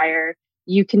 or higher,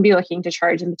 you can be looking to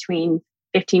charge in between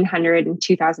 $1,500 and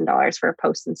 $2,000 for a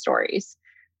post and stories.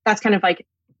 That's kind of like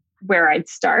where I'd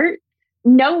start.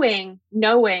 Knowing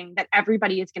that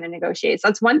everybody is going to negotiate. So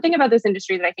that's one thing about this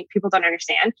industry that I think people don't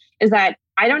understand, is that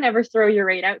I don't ever throw your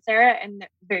rate out, Sarah, and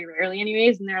very rarely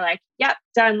anyways. And they're like, yep,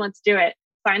 done. Let's do it.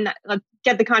 Sign that. Let's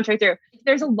get the contract through.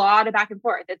 There's a lot of back and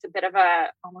forth. It's a bit of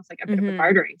almost like a bit of a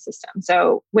bartering system.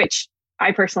 So, which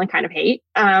I personally kind of hate.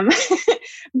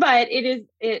 But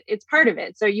it's part of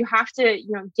it. So you have to,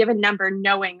 give a number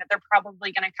knowing that they're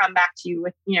probably going to come back to you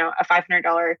with, a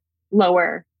 $500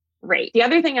 lower rate. The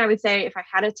other thing I would say, if I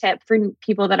had a tip for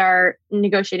people that are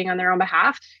negotiating on their own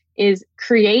behalf, is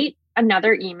create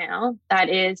another email that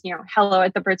is, hello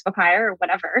at the Birds Papaya or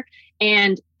whatever,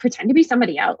 and pretend to be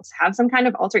somebody else. Have some kind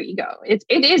of alter ego. It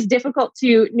is difficult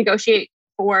to negotiate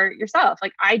for yourself.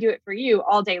 Like I do it for you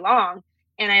all day long,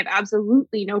 and I have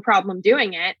absolutely no problem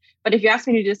doing it. But if you ask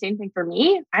me to do the same thing for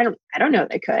me, I don't know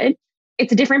that I could.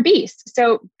 It's a different beast.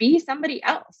 So be somebody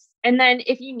else. And then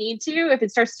if you need to, if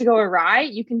it starts to go awry,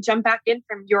 you can jump back in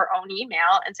from your own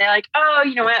email and say like, oh,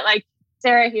 you know what? Like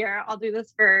Sarah here, I'll do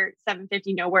this for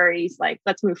 $750. No worries. Like,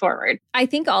 let's move forward. I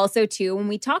think also too, when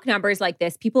we talk numbers like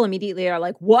this, people immediately are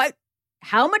like, what?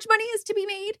 How much money is to be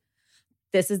made?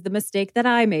 This is the mistake that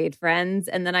I made, friends.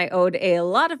 And then I owed a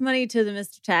lot of money to the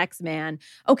Mr. Tax Man.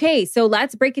 Okay, so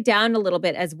let's break it down a little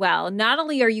bit as well. Not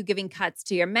only are you giving cuts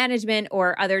to your management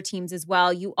or other teams as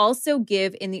well, you also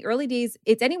give, in the early days,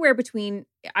 it's anywhere between,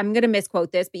 I'm going to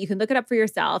misquote this, but you can look it up for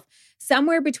yourself,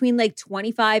 somewhere between like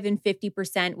 25 and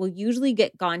 50% will usually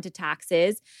get gone to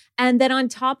taxes. And then on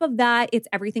top of that, it's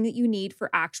everything that you need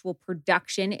for actual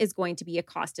production is going to be a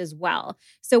cost as well.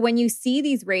 So when you see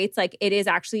these rates, like it is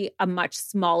actually a much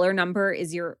smaller number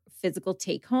is your physical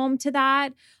take home to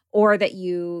that, or that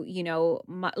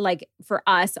like for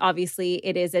us, obviously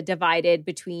it is a divided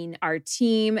between our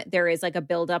team. There is like a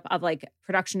buildup of like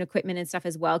production equipment and stuff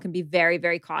as well. It can be very,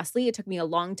 very costly. It took me a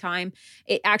long time.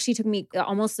 It actually took me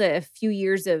almost a few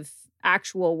years of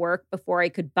actual work before I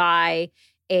could buy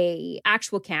a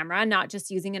actual camera, not just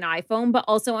using an iPhone, but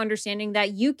also understanding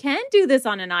that you can do this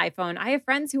on an iPhone. I have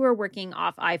friends who are working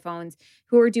off iPhones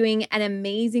who are doing an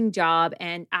amazing job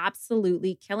and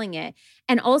absolutely killing it.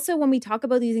 And also when we talk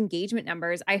about these engagement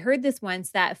numbers, I heard this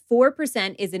once that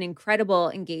 4% is an incredible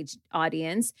engaged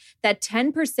audience, that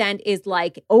 10% is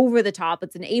like over the top,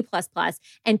 it's an A++,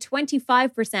 and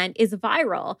 25% is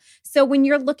viral. So when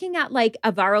you're looking at like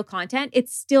a viral content,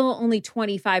 it's still only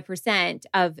 25%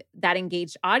 of that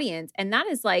engaged audience. And that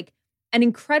is like an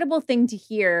incredible thing to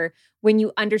hear when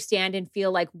you understand and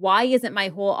feel like, why isn't my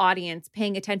whole audience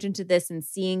paying attention to this and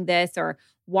seeing this? Or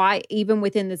why even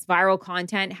within this viral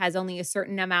content has only a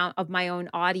certain amount of my own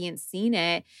audience seen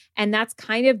it? And that's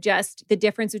kind of just the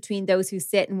difference between those who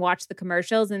sit and watch the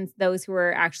commercials and those who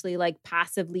are actually like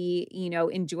passively,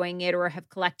 enjoying it or have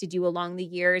collected you along the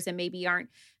years and maybe aren't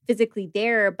physically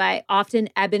there, but often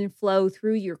ebb and flow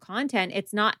through your content.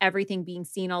 It's not everything being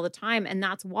seen all the time. And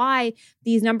that's why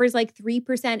these numbers like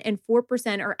 3% and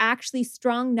 4% are actually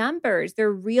strong numbers.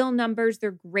 They're real numbers.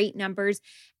 They're great numbers.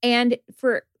 And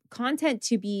for content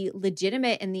to be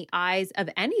legitimate in the eyes of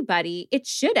anybody, it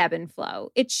should ebb and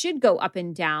flow. It should go up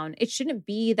and down. It shouldn't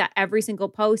be that every single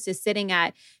post is sitting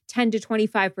at 10 to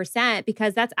 25%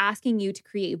 because that's asking you to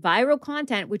create viral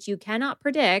content, which you cannot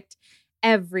predict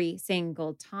every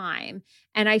single time.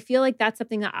 And I feel like that's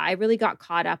something that I really got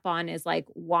caught up on is like,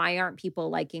 why aren't people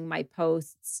liking my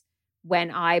posts when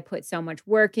I put so much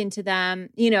work into them?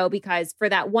 Because for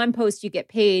that one post you get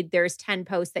paid, there's 10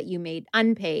 posts that you made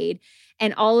unpaid.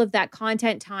 And all of that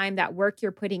content time, that work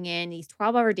you're putting in, these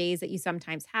 12-hour days that you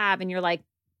sometimes have, and you're like,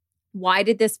 why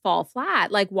did this fall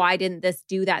flat? Like, why didn't this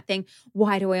do that thing?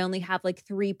 Why do I only have like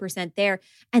 3% there?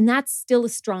 And that's still a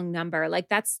strong number. Like,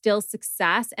 that's still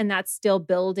success. And that's still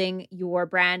building your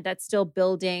brand. That's still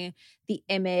building the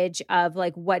image of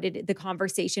like the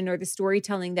conversation or the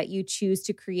storytelling that you choose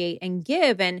to create and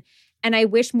give. And I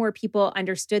wish more people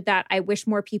understood that. I wish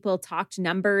more people talked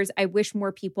numbers. I wish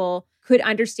more people could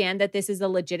understand that this is a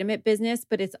legitimate business,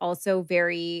 but it's also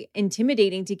very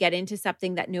intimidating to get into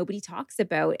something that nobody talks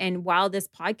about. And while this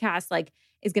podcast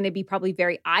is going to be probably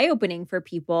very eye-opening for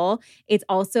people, it's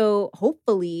also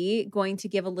hopefully going to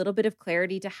give a little bit of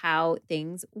clarity to how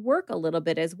things work a little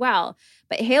bit as well.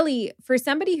 But Haley, for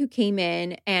somebody who came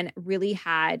in and really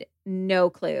had no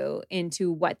clue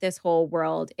into what this whole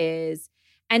world is,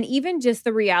 and even just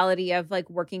the reality of like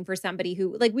working for somebody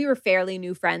who, like, we were fairly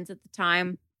new friends at the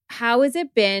time. How has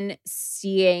it been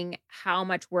seeing how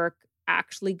much work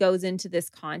actually goes into this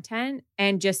content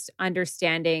and just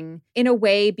understanding in a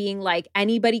way being like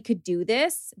anybody could do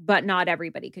this, but not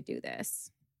everybody could do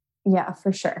this? Yeah,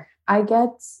 for sure. I get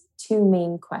two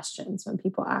main questions when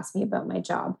people ask me about my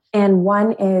job. And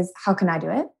one is, how can I do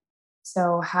it?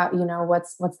 So how,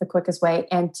 what's the quickest way?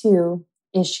 And two,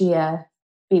 is she a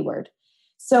B word?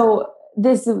 So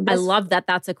this I love that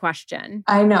that's a question.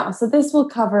 I know. So this will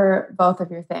cover both of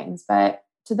your things. But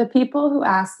to the people who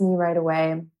ask me right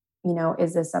away,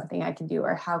 is this something I can do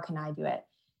or how can I do it?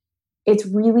 It's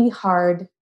really hard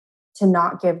to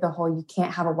not give the whole, you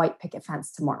can't have a white picket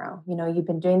fence tomorrow. You've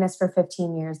been doing this for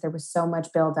 15 years. There was so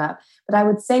much buildup. But I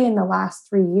would say in the last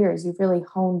 3 years, you've really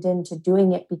honed into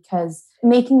doing it because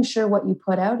making sure what you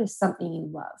put out is something you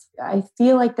love. I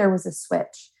feel like there was a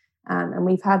switch. And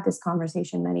we've had this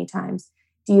conversation many times.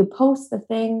 Do you post the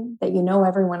thing that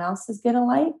everyone else is going to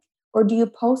like? Or do you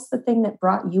post the thing that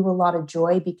brought you a lot of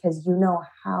joy because you know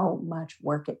how much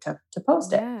work it took to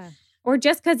post it? Or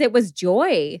just because it was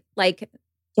joy. Like,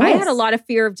 yes. I had a lot of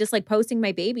fear of just like posting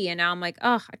my baby. And now I'm like,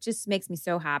 oh, it just makes me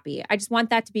so happy. I just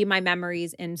want that to be my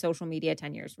memories in social media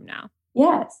 10 years from now.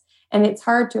 Yes. And it's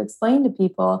hard to explain to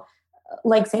people.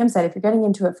 Like Sam said, if you're getting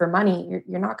into it for money,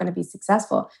 you're not going to be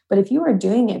successful. But if you are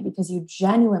doing it because you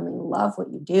genuinely love what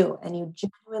you do and you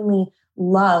genuinely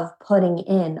love putting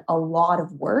in a lot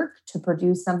of work to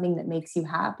produce something that makes you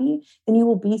happy, then you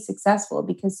will be successful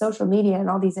because social media and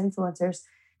all these influencers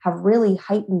have really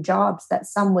heightened jobs that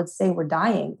some would say were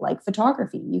dying, like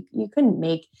photography. You couldn't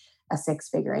make a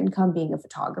 6-figure income being a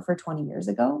photographer 20 years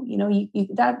ago.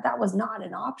 That was not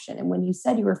an option. And when you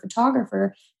said you were a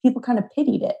photographer, people kind of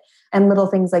pitied it. And little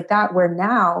things like that, where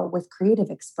now with creative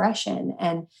expression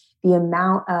and the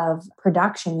amount of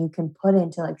production you can put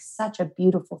into like such a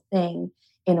beautiful thing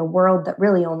in a world that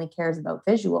really only cares about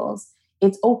visuals,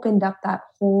 it's opened up that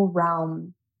whole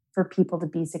realm for people to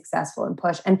be successful and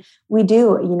push. And we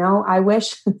do, I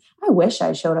wish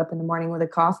I showed up in the morning with a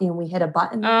coffee and we hit a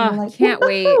button. Oh, like, can't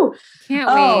wait. Can't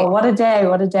wait. Oh, what a day.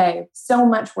 What a day. So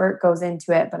much work goes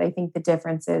into it. But I think the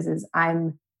difference is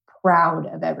I'm proud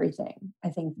of everything I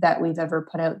think that we've ever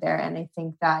put out there. And I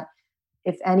think that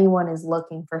if anyone is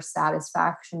looking for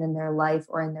satisfaction in their life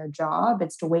or in their job,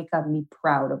 it's to wake up and be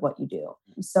proud of what you do.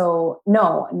 So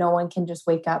no one can just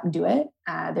wake up and do it.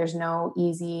 There's no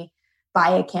easy buy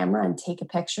a camera and take a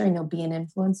picture and you'll be an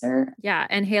influencer. Yeah.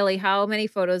 And Haley, how many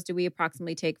photos do we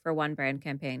approximately take for one brand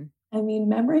campaign? I mean,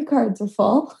 memory cards are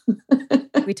full.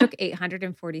 We took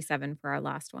 847 for our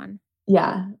last one.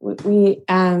 Yeah, we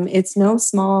it's no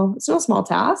small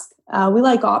task. We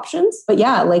like options, but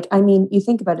yeah, like, I mean, you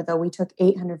think about it though, we took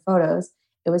 800 photos.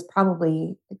 It was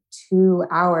probably 2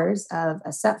 hours of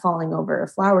a set falling over,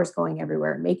 flowers going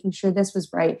everywhere, making sure this was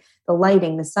right, the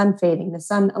lighting, the sun fading,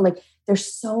 like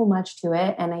there's so much to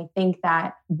it. And I think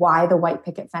that why the white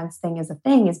picket fence thing is a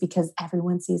thing is because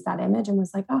everyone sees that image and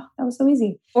was like, oh, that was so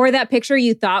easy. Or that picture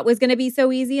you thought was going to be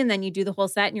so easy. And then you do the whole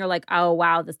set and you're like, oh,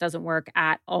 wow, this doesn't work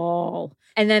at all.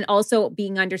 And then also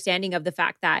being understanding of the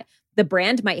fact that the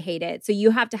brand might hate it. So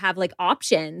you have to have like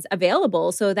options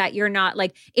available so that you're not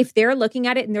like, if they're looking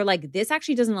at it and they're like, this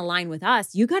actually doesn't align with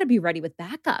us, you got to be ready with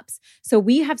backups. So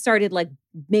we have started like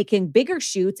making bigger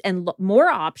shoots and more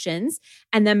options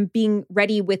and then being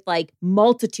ready with like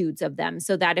multitudes of them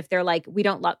so that if they're like, we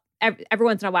don't love, every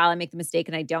once in a while I make the mistake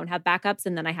and I don't have backups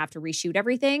and then I have to reshoot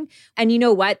everything. And you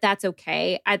know what? That's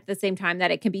okay. At the same time that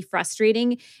it can be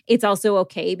frustrating, it's also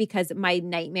okay because my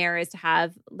nightmare is to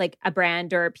have like a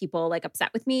brand or people like upset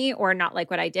with me or not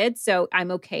like what I did. So I'm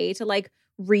okay to like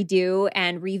redo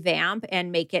and revamp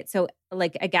and make it so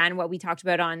like, again, what we talked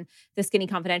about on the Skinny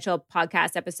Confidential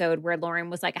podcast episode where Lauren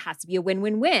was like, it has to be a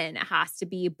win-win-win. It has to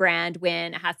be brand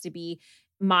win. It has to be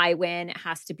my win. It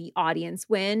has to be audience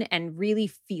win, and really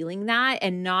feeling that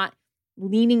and not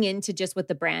leaning into just what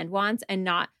the brand wants and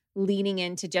not leaning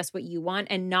into just what you want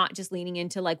and not just leaning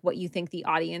into like what you think the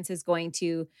audience is going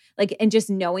to like, and just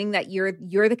knowing that you're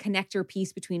the connector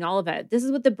piece between all of it. This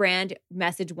is what the brand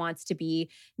message wants to be.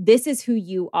 This is who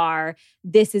you are.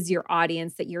 This is your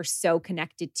audience that you're so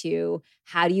connected to.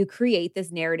 How do you create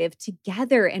this narrative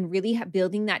together and really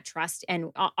building that trust?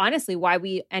 And honestly, why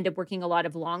we end up working a lot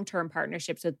of long-term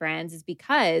partnerships with brands is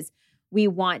because we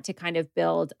want to kind of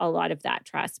build a lot of that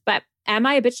trust. But am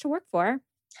I a bitch to work for?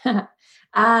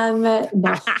 No,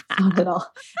 not at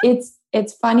all.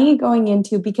 It's funny going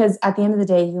into, because at the end of the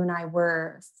day, you and I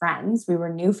were friends. We were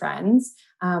new friends.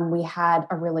 We had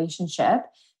a relationship.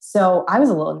 So I was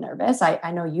a little nervous.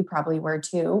 I know you probably were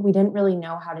too. We didn't really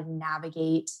know how to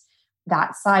navigate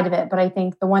that side of it. But I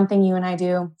think the one thing you and I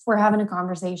do, if we're having a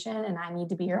conversation and I need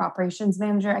to be your operations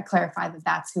manager, I clarify that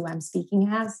that's who I'm speaking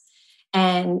as.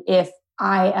 And if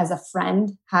I, as a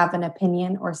friend, have an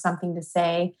opinion or something to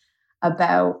say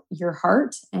about your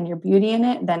heart and your beauty in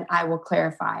it, then I will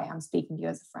clarify I'm speaking to you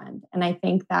as a friend. And I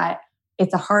think that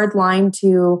it's a hard line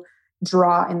to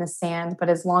draw in the sand, but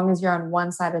as long as you're on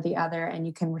one side or the other and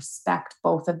you can respect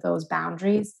both of those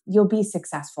boundaries, you'll be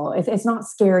successful. It's not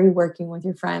scary working with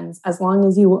your friends as long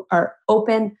as you are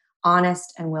open,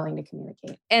 honest, and willing to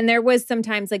communicate. And there was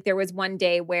sometimes like there was one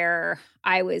day where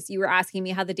you were asking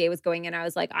me how the day was going and I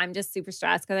was like, I'm just super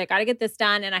stressed because I got to get this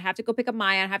done and I have to go pick up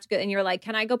Maya. And you're like,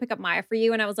 can I go pick up Maya for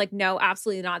you? And I was like, no,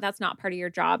 absolutely not. That's not part of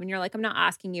your job. And you're like, I'm not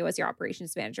asking you as your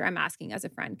operations manager. I'm asking as a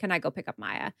friend, can I go pick up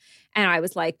Maya? And I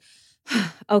was like,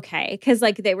 okay. Cause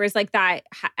like there was like that,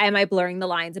 am I blurring the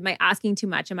lines? Am I asking too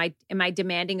much? Am I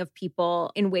demanding of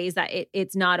people in ways that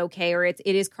it's not okay, or it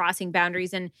is crossing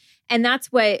boundaries? And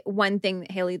that's what one thing,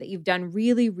 Haley, that you've done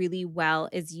really, really well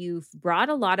is you've brought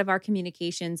a lot of our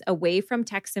communications away from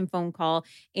text and phone call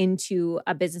into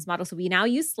a business model. So we now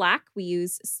use Slack. We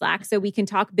use Slack so we can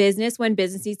talk business when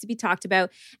business needs to be talked about.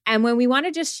 And when we want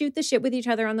to just shoot the shit with each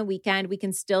other on the weekend, we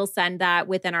can still send that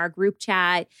within our group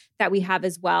chat that we have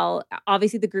as well.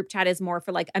 Obviously, the group chat is more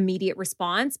for like immediate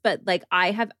response, but like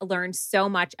I have learned so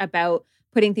much about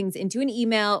putting things into an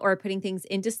email or putting things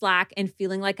into Slack and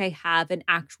feeling like I have an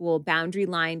actual boundary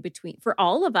line for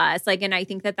all of us. Like, and I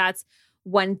think that that's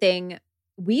one thing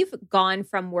we've gone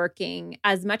from working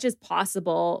as much as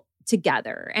possible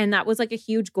together. And that was like a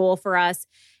huge goal for us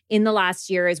in the last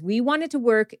year is we wanted to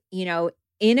work,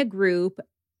 in a group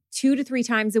 2 to 3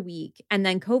 times a week. And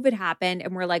then COVID happened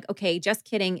and we're like, okay, just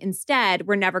kidding. Instead,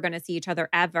 we're never going to see each other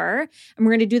ever. And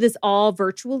we're going to do this all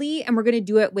virtually. And we're going to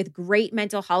do it with great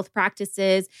mental health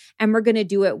practices. And we're going to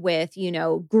do it with,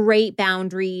 great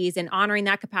boundaries and honoring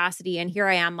that capacity. And here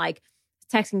I am like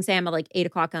texting Sam at like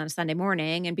 8:00 on a Sunday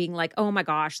morning and being like, oh my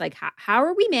gosh, like how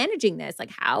are we managing this?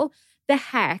 Like how the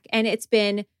heck? And it's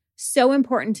been so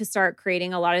important to start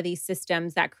creating a lot of these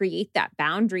systems that create that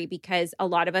boundary, because a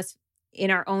lot of us in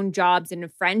our own jobs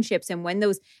and friendships, and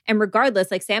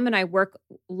regardless, like Sam and I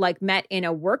met in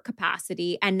a work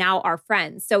capacity and now are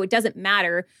friends. So it doesn't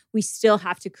matter. We still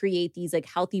have to create these like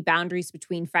healthy boundaries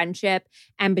between friendship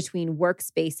and between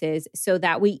workspaces so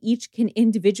that we each can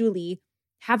individually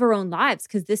have our own lives,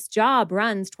 because this job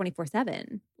runs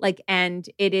 24/7. And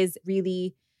it is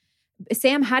really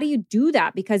Sam, how do you do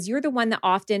that? Because you're the one that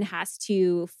often has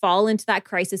to fall into that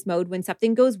crisis mode when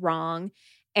something goes wrong.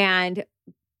 And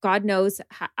God knows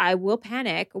I will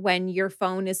panic when your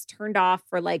phone is turned off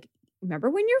for like, remember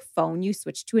when you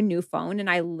switched to a new phone and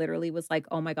I literally was like,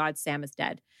 oh my God, Sam is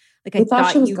dead. Like I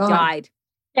thought you died.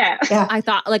 Yeah. I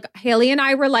thought like Haley and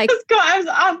I were like, I was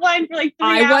offline for like 3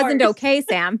 hours. I wasn't okay,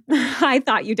 Sam. I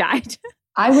thought you died.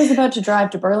 I was about to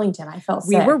drive to Burlington. I felt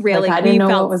sick. We were really, like, I didn't know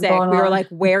felt what was sick. going We were on. like,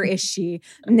 where is she?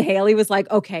 And Haley was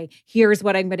like, okay, here's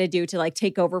what I'm going to do to like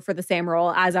take over for the Sam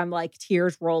role, as I'm like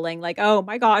tears rolling, like, oh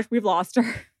my gosh, we've lost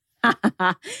her.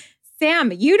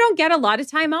 Sam, you don't get a lot of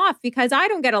time off because I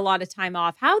don't get a lot of time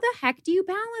off. How the heck do you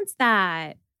balance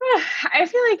that? I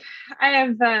feel like I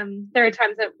have, there are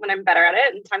times that when I'm better at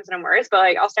it and times when I'm worse, but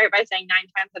like, I'll start by saying 9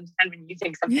 times out of 10 when you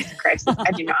think something's a crisis,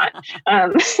 I do not.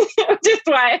 Just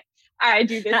why I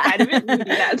do this side of it. And you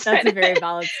do that side. That's a very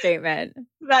valid statement.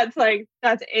 That's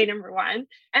A, number 1.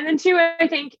 And then 2, I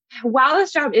think while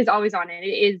this job is always on, it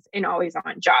is an always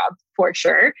on job for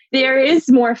sure, there is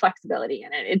more flexibility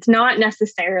in it. It's not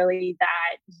necessarily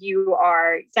that you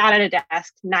are sat at a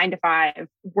desk 9 to 5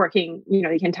 working,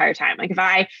 the entire time. Like if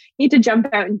I need to jump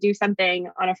out and do something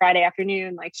on a Friday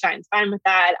afternoon, like Shine's fine with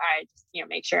that. I just,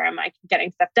 make sure I'm like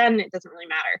getting stuff done. It doesn't really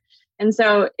matter. And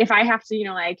so if I have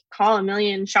to, like call a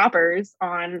million shoppers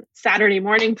on Saturday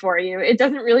morning for you, it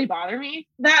doesn't really bother me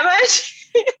that much.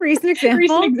 Recent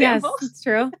example. Yes, it's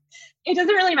true. It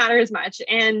doesn't really matter as much.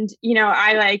 And,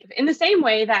 I like in the same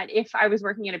way that if I was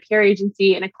working at a PR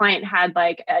agency and a client had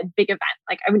like a big event,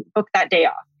 like I would book that day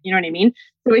off. You know what I mean?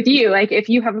 So with you, like if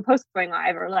you have a post going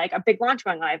live or like a big launch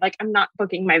going live, like I'm not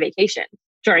booking my vacation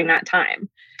during that time.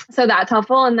 So that's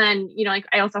helpful. And then, like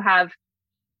I also have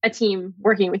a team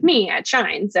working with me at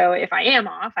Shine. So if I am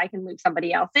off, I can loop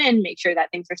somebody else in, make sure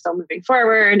that things are still moving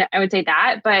forward. I would say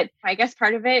that. But I guess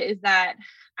part of it is that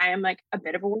I am like a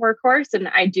bit of a workhorse and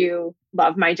I do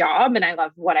love my job and I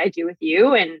love what I do with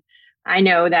you. And I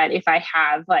know that if I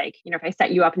have like, if I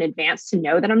set you up in advance to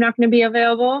know that I'm not going to be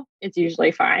available, it's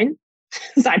usually fine.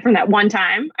 Aside from that one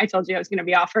time I told you I was going to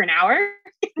be off for an hour.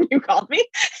 You called me.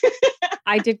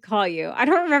 I did call you. I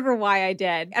don't remember why I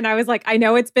did. And I was like, I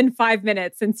know it's been 5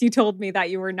 minutes since you told me that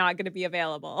you were not going to be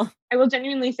available. I will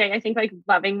genuinely say, I think like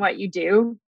loving what you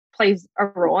do plays a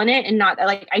role in it. And not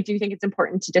like, I do think it's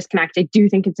important to disconnect. I do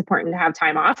think it's important to have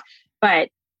time off, but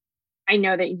I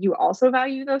know that you also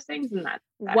value those things. And that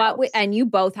and you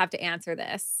both have to answer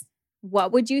this.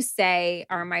 What would you say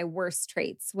are my worst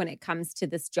traits when it comes to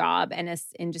this job and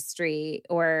this industry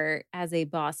or as a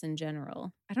boss in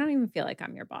general? I don't even feel like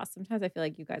I'm your boss. Sometimes I feel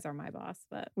like you guys are my boss,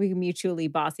 but we mutually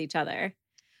boss each other.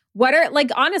 What are like,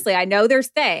 honestly, I know there's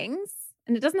things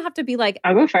and it doesn't have to be like.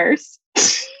 I'll go first.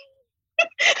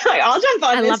 I'll jump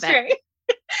on this train.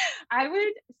 I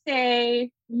would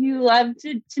say you love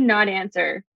to not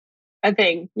answer a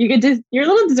thing. You're a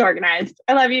little disorganized.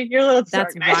 I love you. You're a little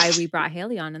disorganized. That's why we brought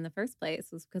Haley on in the first place,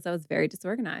 was because I was very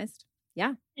disorganized.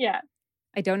 Yeah. Yeah.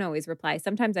 I don't always reply.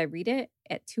 Sometimes I read it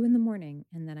at 2 a.m.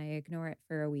 and then I ignore it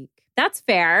for a week. That's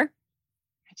fair.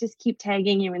 I just keep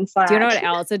tagging you in Slack. Do you know what I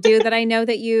also do that I know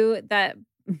that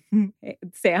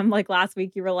Sam, like last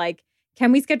week, you were like,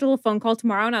 can we schedule a phone call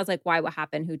tomorrow? And I was like, why? What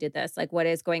happened? Who did this? Like, what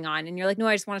is going on? And you're like, no,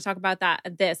 I just want to talk about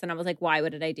this. And I was like, why?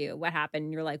 What did I do? What happened?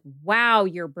 And you're like, wow,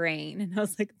 your brain. And I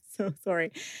was like, so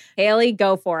sorry. Haley,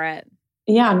 go for it.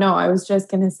 Yeah, no, I was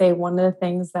just going to say one of the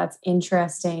things that's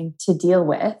interesting to deal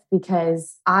with,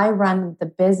 because I run the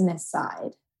business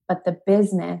side, but the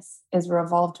business is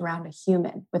revolved around a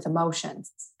human with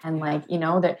emotions. And like,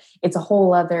 that it's a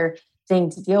whole other thing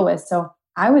to deal with. So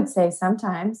I would say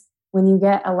sometimes when you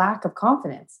get a lack of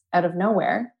confidence out of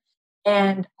nowhere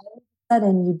and all of a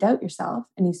sudden you doubt yourself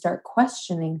and you start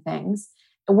questioning things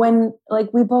when like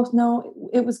we both know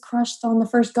it was crushed on the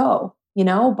first go,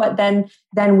 but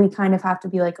then we kind of have to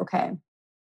be like, okay,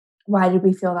 why did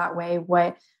we feel that way?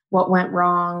 What went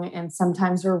wrong? And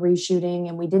sometimes we're reshooting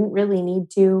and we didn't really need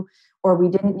to, or we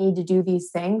didn't need to do these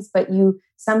things, but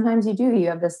sometimes you do, you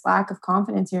have this lack of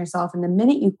confidence in yourself. And the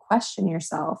minute you question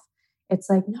yourself, it's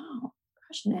like, no,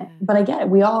 it. But I get it.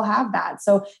 We all have that.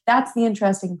 So that's the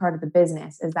interesting part of the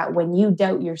business, is that when you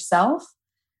doubt yourself,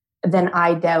 then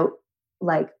I doubt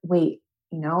like, wait,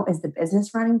 is the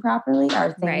business running properly?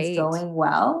 Are things going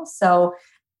well? So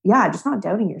yeah, just not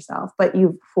doubting yourself, but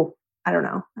I don't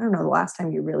know the last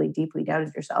time you really deeply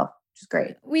doubted yourself. which is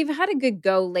great. We've had a good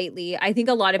go lately. I think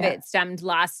a lot of Yeah. it stemmed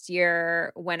last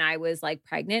year when I was like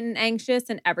pregnant and anxious,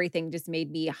 and everything just made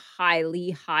me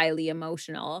highly, highly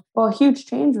emotional. Well, huge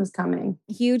change was coming.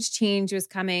 Huge change was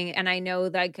coming. And I know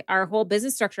like our whole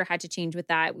business structure had to change with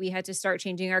that. We had to start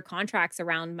changing our contracts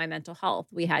around my mental health.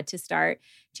 We had to start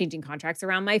changing contracts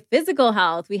around my physical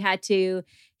health. We had to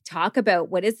talk about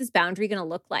what is this boundary going to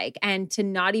look like, and to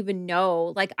not even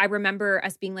know. Like, I remember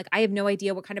us being like, I have no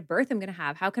idea what kind of birth I'm going to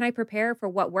have. How can I prepare for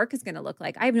what work is going to look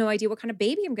like? I have no idea what kind of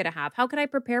baby I'm going to have. How can I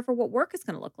prepare for what work is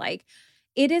going to look like?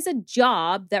 It is a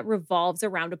job that revolves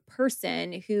around a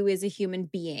person who is a human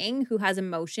being, who has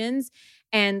emotions,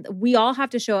 and we all have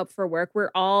to show up for work.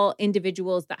 We're all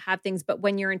individuals that have things, but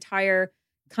when your entire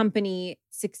company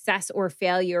success or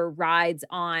failure rides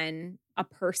on a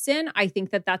person, I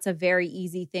think that that's a very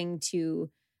easy thing to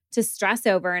stress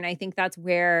over. And I think that's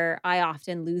where I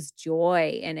often lose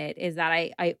joy in it, is that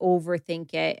I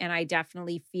overthink it. And I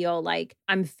definitely feel like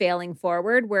I'm failing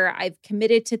forward, where I've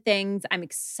committed to things, I'm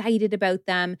excited about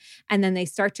them, and then they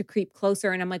start to creep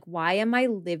closer. And I'm like, why am I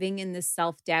living in this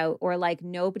self-doubt? Or like,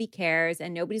 nobody cares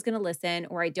and nobody's going to listen,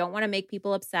 or I don't want to make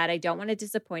people upset. I don't want to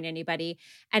disappoint anybody.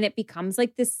 And it becomes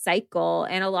like this cycle.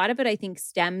 And a lot of it, I think,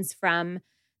 stems from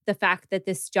the fact that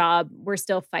this job, we're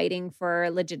still fighting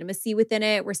for legitimacy within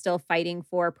it. We're still fighting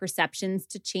for perceptions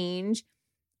to change.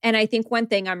 And I think one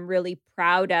thing I'm really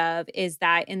proud of is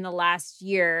that in the last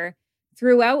year,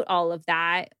 throughout all of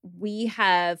that, we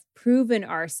have proven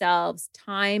ourselves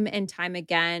time and time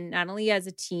again, not only as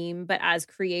a team, but as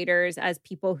creators, as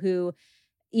people who,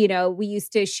 you know, we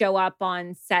used to show up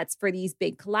on sets for these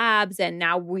big collabs, and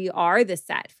now we are the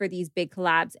set for these big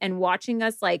collabs, and watching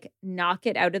us like knock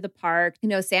it out of the park. You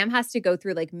know, Sam has to go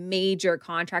through like major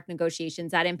contract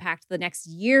negotiations that impact the next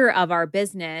year of our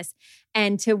business.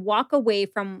 And to walk away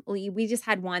from, we just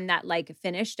had one that like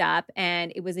finished up,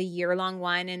 and it was a year-long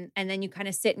one. And then you kind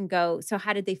of sit and go, so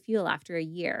how did they feel after a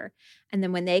year? And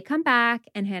then when they come back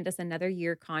and hand us another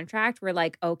year contract, we're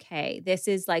like, okay, this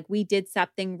is like, we did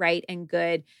something right and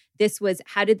good. This was,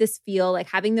 how did this feel? Like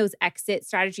having those exit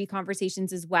strategy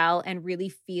conversations as well, and really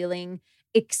feeling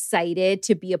excited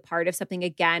to be a part of something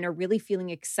again, or really feeling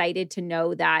excited to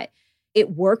know that it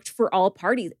worked for all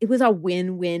parties. It was a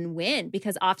win-win-win,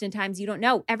 because oftentimes you don't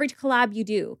know. Every collab you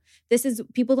do, this is,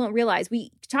 people don't realize,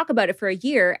 we talk about it for a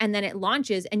year and then it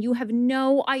launches and you have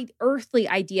no earthly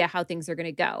idea how things are going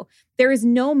to go. There is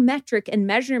no metric and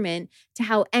measurement to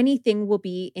how anything will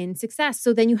be in success.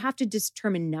 So then you have to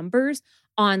determine numbers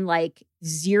on like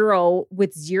zero,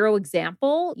 with zero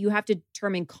example. You have to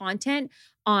determine content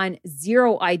on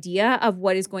zero idea of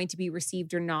what is going to be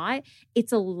received or not.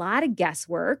 It's a lot of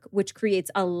guesswork, which creates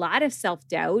a lot of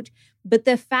self-doubt. But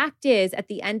the fact is, at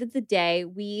the end of the day,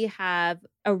 we have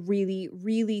a really,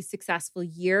 really successful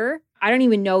year. I don't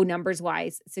even know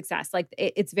numbers-wise success. Like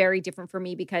it's very different for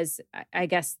me, because I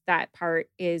guess that part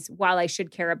is, while I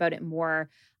should care about it more,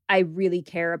 I really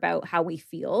care about how we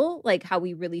feel, like how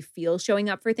we really feel showing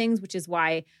up for things, which is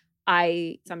why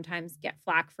I sometimes get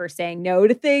flack for saying no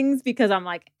to things, because I'm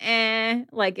like,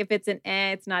 like if it's an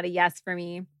it's not a yes for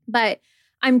me. But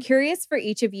I'm curious for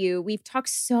each of you. We've talked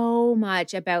so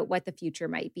much about what the future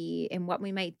might be and what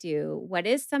we might do. What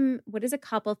is a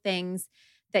couple things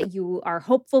that you are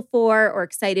hopeful for or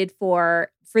excited for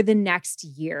the next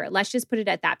year? Let's just put it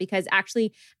at that, because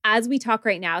actually, as we talk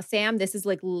right now, Sam, this is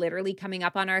like literally coming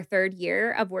up on our third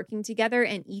year of working together,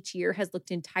 and each year has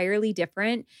looked entirely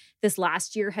different. This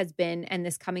last year has been, and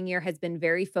this coming year has been,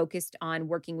 very focused on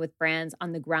working with brands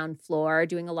on the ground floor,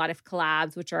 doing a lot of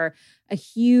collabs, which are a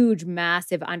huge,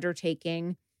 massive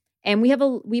undertaking. And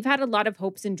we've had a lot of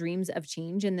hopes and dreams of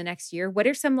change in the next year. What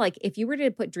are some, like, if you were to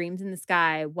put dreams in the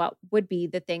sky, what would be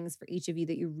the things for each of you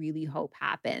that you really hope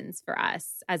happens for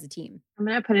us as a team? I'm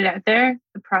going to put it out there.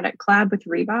 The product collab with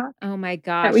Reebok. Oh my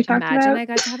gosh. Imagine I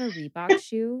got to have a Reebok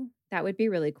shoe. That would be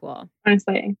really cool.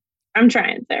 Honestly, I'm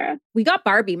trying, Sarah. We got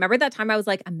Barbie. Remember that time I was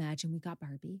like, imagine we got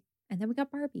Barbie. And then we got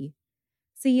Barbie.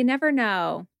 So you never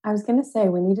know. I was going to say,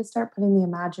 we need to start putting the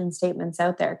imagine statements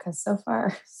out there, because so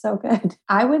far, so good.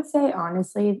 I would say,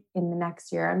 honestly, in the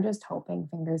next year, I'm just hoping,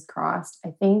 fingers crossed.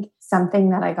 I think something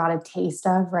that I got a taste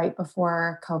of right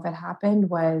before COVID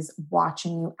happened was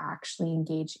watching you actually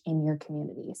engage in your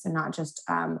community. So not just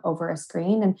over a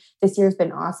screen. And this year's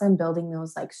been awesome, building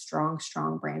those like strong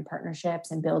brand partnerships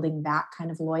and building that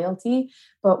kind of loyalty.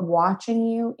 But watching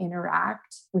you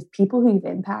interact with people who you've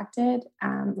impacted,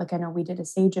 like I know we did a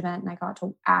Sage event and I got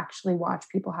to actually watch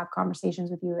people have conversations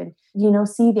with you and, you know,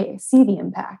 see the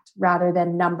impact rather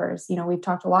than numbers. You know, we've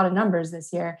talked a lot of numbers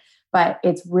this year, but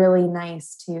it's really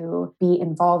nice to be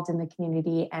involved in the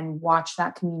community and watch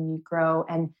that community grow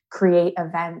and create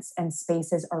events and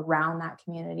spaces around that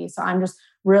community. So I'm just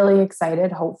really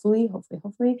excited, hopefully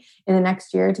in the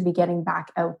next year to be getting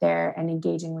back out there and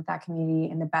engaging with that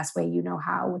community in the best way you know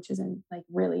how, which is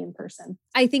really in person.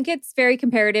 I think it's very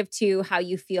comparative to how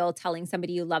you feel telling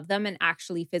somebody you love them and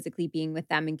actually physically being with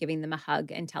them and giving them a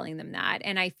hug and telling them that.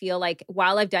 And I feel like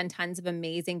while I've done tons of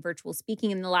amazing virtual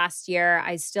speaking in the last year,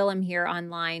 I still am here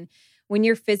online. When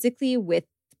you're physically with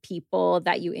people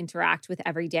that you interact with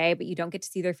every day, but you don't get to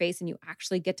see their face and you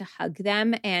actually get to hug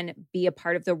them and be a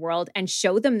part of the world and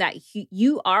show them that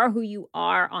you are who you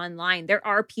are online. There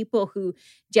are people who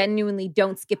genuinely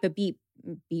don't skip a beat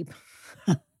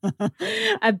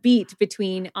a beat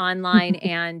between online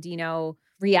and,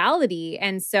 reality.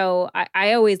 And so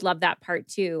I always love that part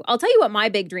too. I'll tell you what my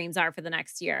big dreams are for the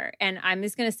next year. And I'm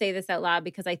just going to say this out loud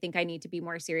because I think I need to be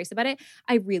more serious about it.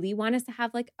 I really want us to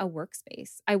have like a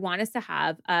workspace. I want us to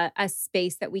have a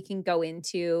space that we can go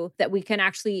into, that we can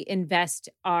actually invest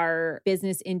our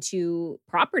business into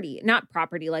property, not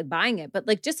property like buying it, but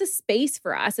like just a space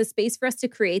for us to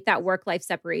create that work-life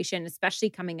separation,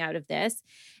 especially coming out of this.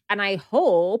 And I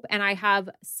hope, and I have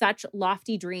such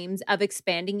lofty dreams of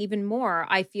expanding even more.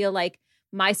 I feel like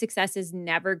my success is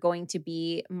never going to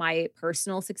be my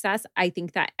personal success. I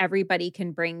think that everybody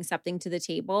can bring something to the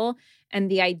table.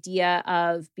 And the idea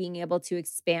of being able to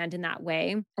expand in that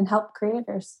way. And help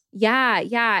creators. Yeah.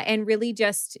 And really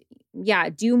just,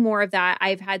 do more of that.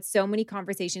 I've had so many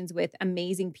conversations with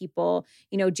amazing people.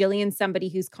 Jillian's somebody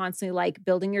who's constantly like,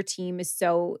 building your team is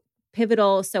so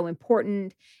pivotal, so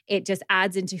important. It just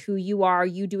adds into who you are,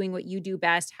 you doing what you do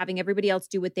best, having everybody else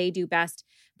do what they do best.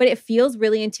 But it feels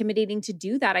really intimidating to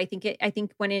do that. I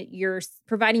think when you're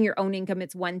providing your own income,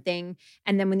 it's one thing.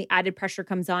 And then when the added pressure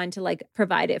comes on to like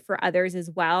provide it for others as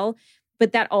well.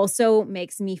 But that also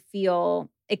makes me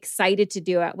feel excited to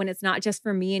do it when it's not just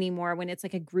for me anymore, when it's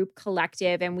like a group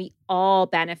collective and we all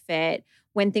benefit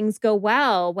when things go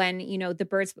well, when, the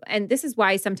birds, and this is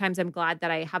why sometimes I'm glad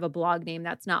that I have a blog name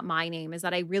that's not my name, is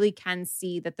that I really can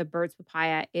see that the Birds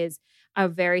Papaya is a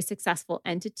very successful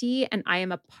entity and I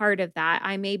am a part of that.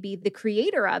 I may be the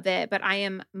creator of it, but I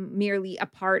am merely a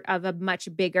part of a much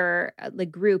bigger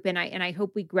group. And I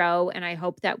hope we grow, and I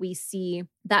hope that we see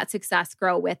that success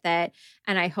grow with it.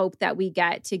 And I hope that we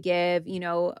get to give,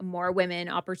 more women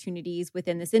opportunities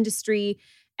within this industry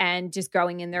and just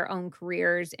growing in their own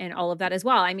careers and all of that as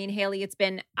well. I mean, Haley, it's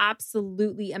been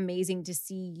absolutely amazing to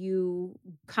see you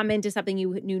come into something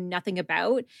you knew nothing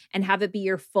about and have it be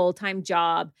your full-time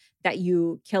job that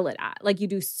you kill it at. Like, you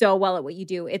do so well at what you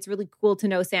do. It's really cool to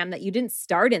know, Sam, that you didn't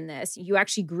start in this. You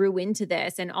actually grew into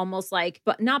this, and almost like,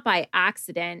 but not by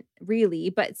accident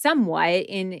really, but somewhat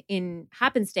in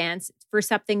happenstance, for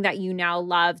something that you now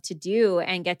love to do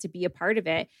and get to be a part of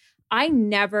it. I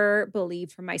never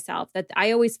believed for myself that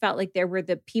I always felt like there were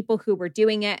the people who were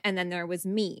doing it and then there was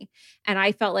me. And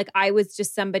I felt like I was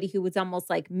just somebody who was almost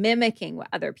like mimicking what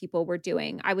other people were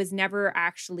doing. I was never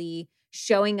actually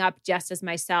showing up just as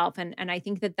myself. And I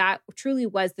think that truly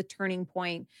was the turning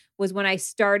point, was when I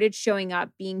started showing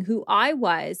up being who I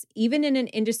was, even in an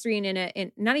industry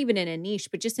and not even in a niche,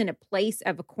 but just in a place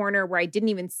of a corner where I didn't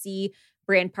even see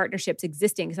brand partnerships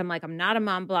existing. Because I'm like, I'm not a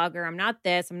mom blogger. I'm not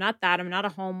this. I'm not that. I'm not a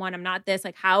home one. I'm not this.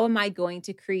 Like, how am I going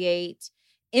to create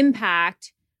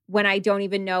impact when I don't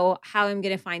even know how I'm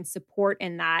going to find support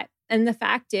in that? And the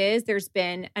fact is, there's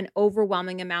been an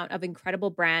overwhelming amount of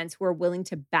incredible brands who are willing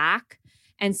to back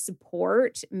and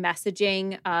support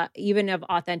messaging, even of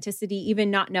authenticity,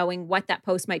 even not knowing what that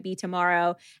post might be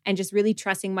tomorrow, and just really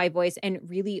trusting my voice and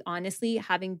really honestly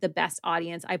having the best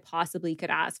audience I possibly could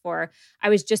ask for. I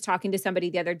was just talking to somebody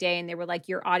the other day and they were like,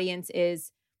 your audience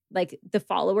is like, the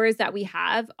followers that we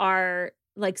have are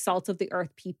like salt of the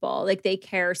earth people. Like, they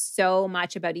care so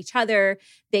much about each other.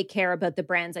 They care about the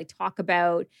brands I talk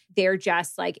about. They're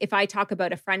just like, if I talk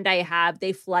about a friend I have,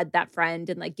 they flood that friend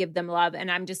and like give them love. And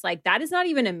I'm just like, that is not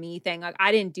even a me thing. Like,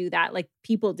 I didn't do that. Like,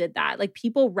 people did that. Like,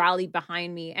 people rallied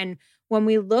behind me. And when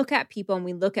we look at people and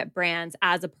we look at brands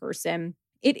as a person,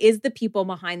 it is the people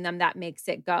behind them that makes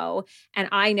it go. And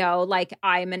I know, like,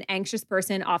 I'm an anxious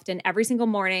person often every single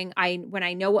morning. When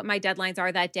I know what my deadlines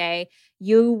are that day,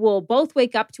 you will both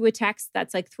wake up to a text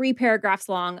that's like 3 paragraphs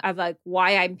long of like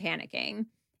why I'm panicking.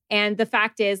 And the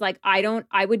fact is, like, I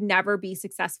would never be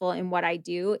successful in what I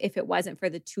do if it wasn't for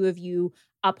the two of you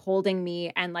upholding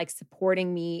me and like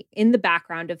supporting me in the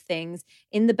background of things,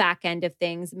 in the back end of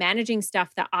things, managing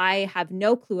stuff that I have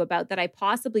no clue about, that I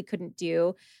possibly couldn't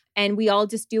do. And we all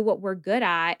just do what we're good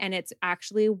at, and it's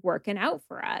actually working out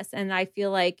for us. And I feel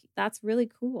like that's really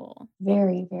cool.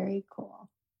 Very, very cool.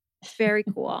 It's very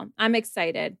cool. I'm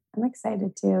excited. I'm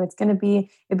excited too. It'd be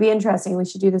interesting. We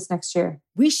should do this next year.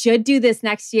 We should do this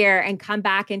next year and come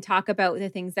back and talk about the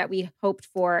things that we hoped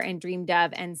for and dreamed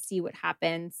of and see what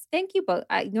happens. Thank you both.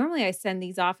 Normally I send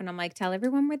these off and I'm like, tell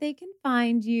everyone where they can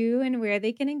find you and where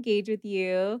they can engage with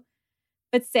you.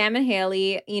 But Sam and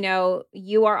Haley,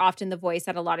 you are often the voice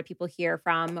that a lot of people hear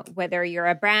from, whether you're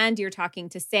a brand, you're talking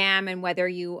to Sam, and whether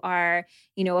you are,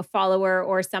 a follower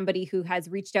or somebody who has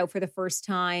reached out for the first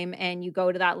time and you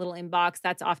go to that little inbox,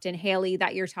 that's often Haley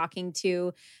that you're talking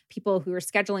to. People who are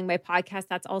scheduling my podcast,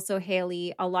 that's also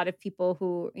Haley. A lot of people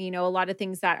who, a lot of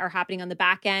things that are happening on the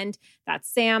back end,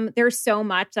 that's Sam. There's so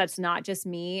much that's not just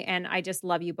me. And I just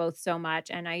love you both so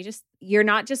much. And you're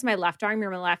not just my left arm,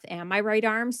 you're my left and my right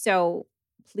arm. So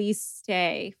please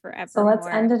stay forever. So let's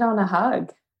end it on a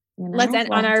hug. Let's end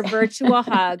on our virtual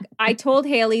hug. I told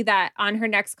Haley that on her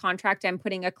next contract, I'm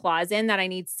putting a clause in that I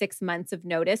need 6 months of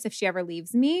notice if she ever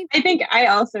leaves me. I think I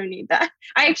also need that.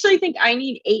 I actually think I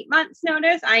need 8 months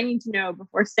notice. I need to know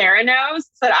before Sarah knows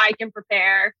so that I can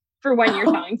prepare for when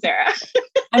you're telling Sarah.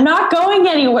 I'm not going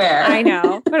anywhere. I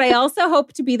know. But I also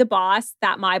hope to be the boss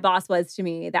that my boss was to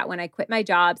me, that when I quit my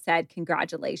job said,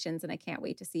 congratulations, and I can't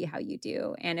wait to see how you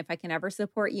do. And if I can ever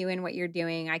support you in what you're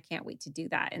doing, I can't wait to do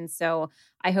that. And so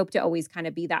I hope to always kind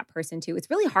of be that person too. It's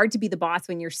really hard to be the boss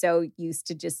when you're so used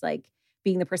to just like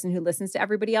being the person who listens to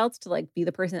everybody else to like be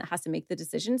the person that has to make the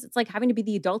decisions. It's like having to be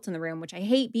the adult in the room, which I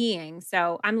hate being.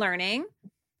 So I'm learning.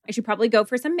 I should probably go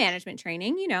for some management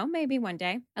training, maybe one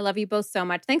day. I love you both so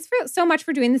much. Thanks so much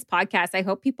for doing this podcast. I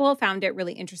hope people found it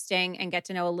really interesting and get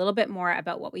to know a little bit more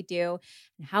about what we do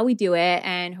and how we do it,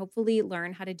 and hopefully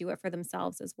learn how to do it for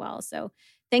themselves as well. So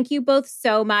thank you both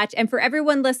so much. And for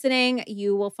everyone listening,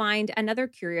 you will find another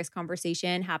curious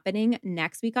conversation happening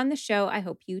next week on the show. I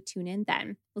hope you tune in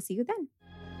then. We'll see you then.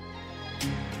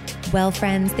 Well,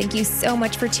 friends, thank you so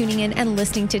much for tuning in and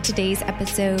listening to today's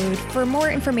episode. For more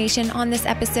information on this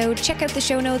episode, check out the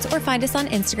show notes or find us on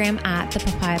Instagram at the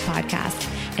Papaya Podcast.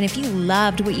 And if you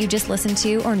loved what you just listened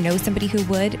to or know somebody who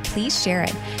would, please share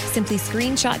it. Simply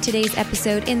screenshot today's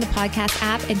episode in the podcast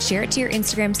app and share it to your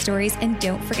Instagram stories. And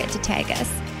don't forget to tag us.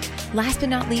 Last but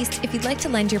not least, if you'd like to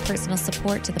lend your personal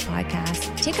support to the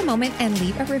podcast, take a moment and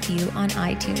leave a review on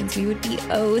iTunes. We would be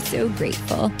oh so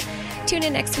grateful. Tune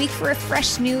in next week for a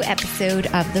fresh new episode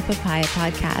of the Papaya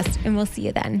Podcast, and we'll see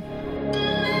you then.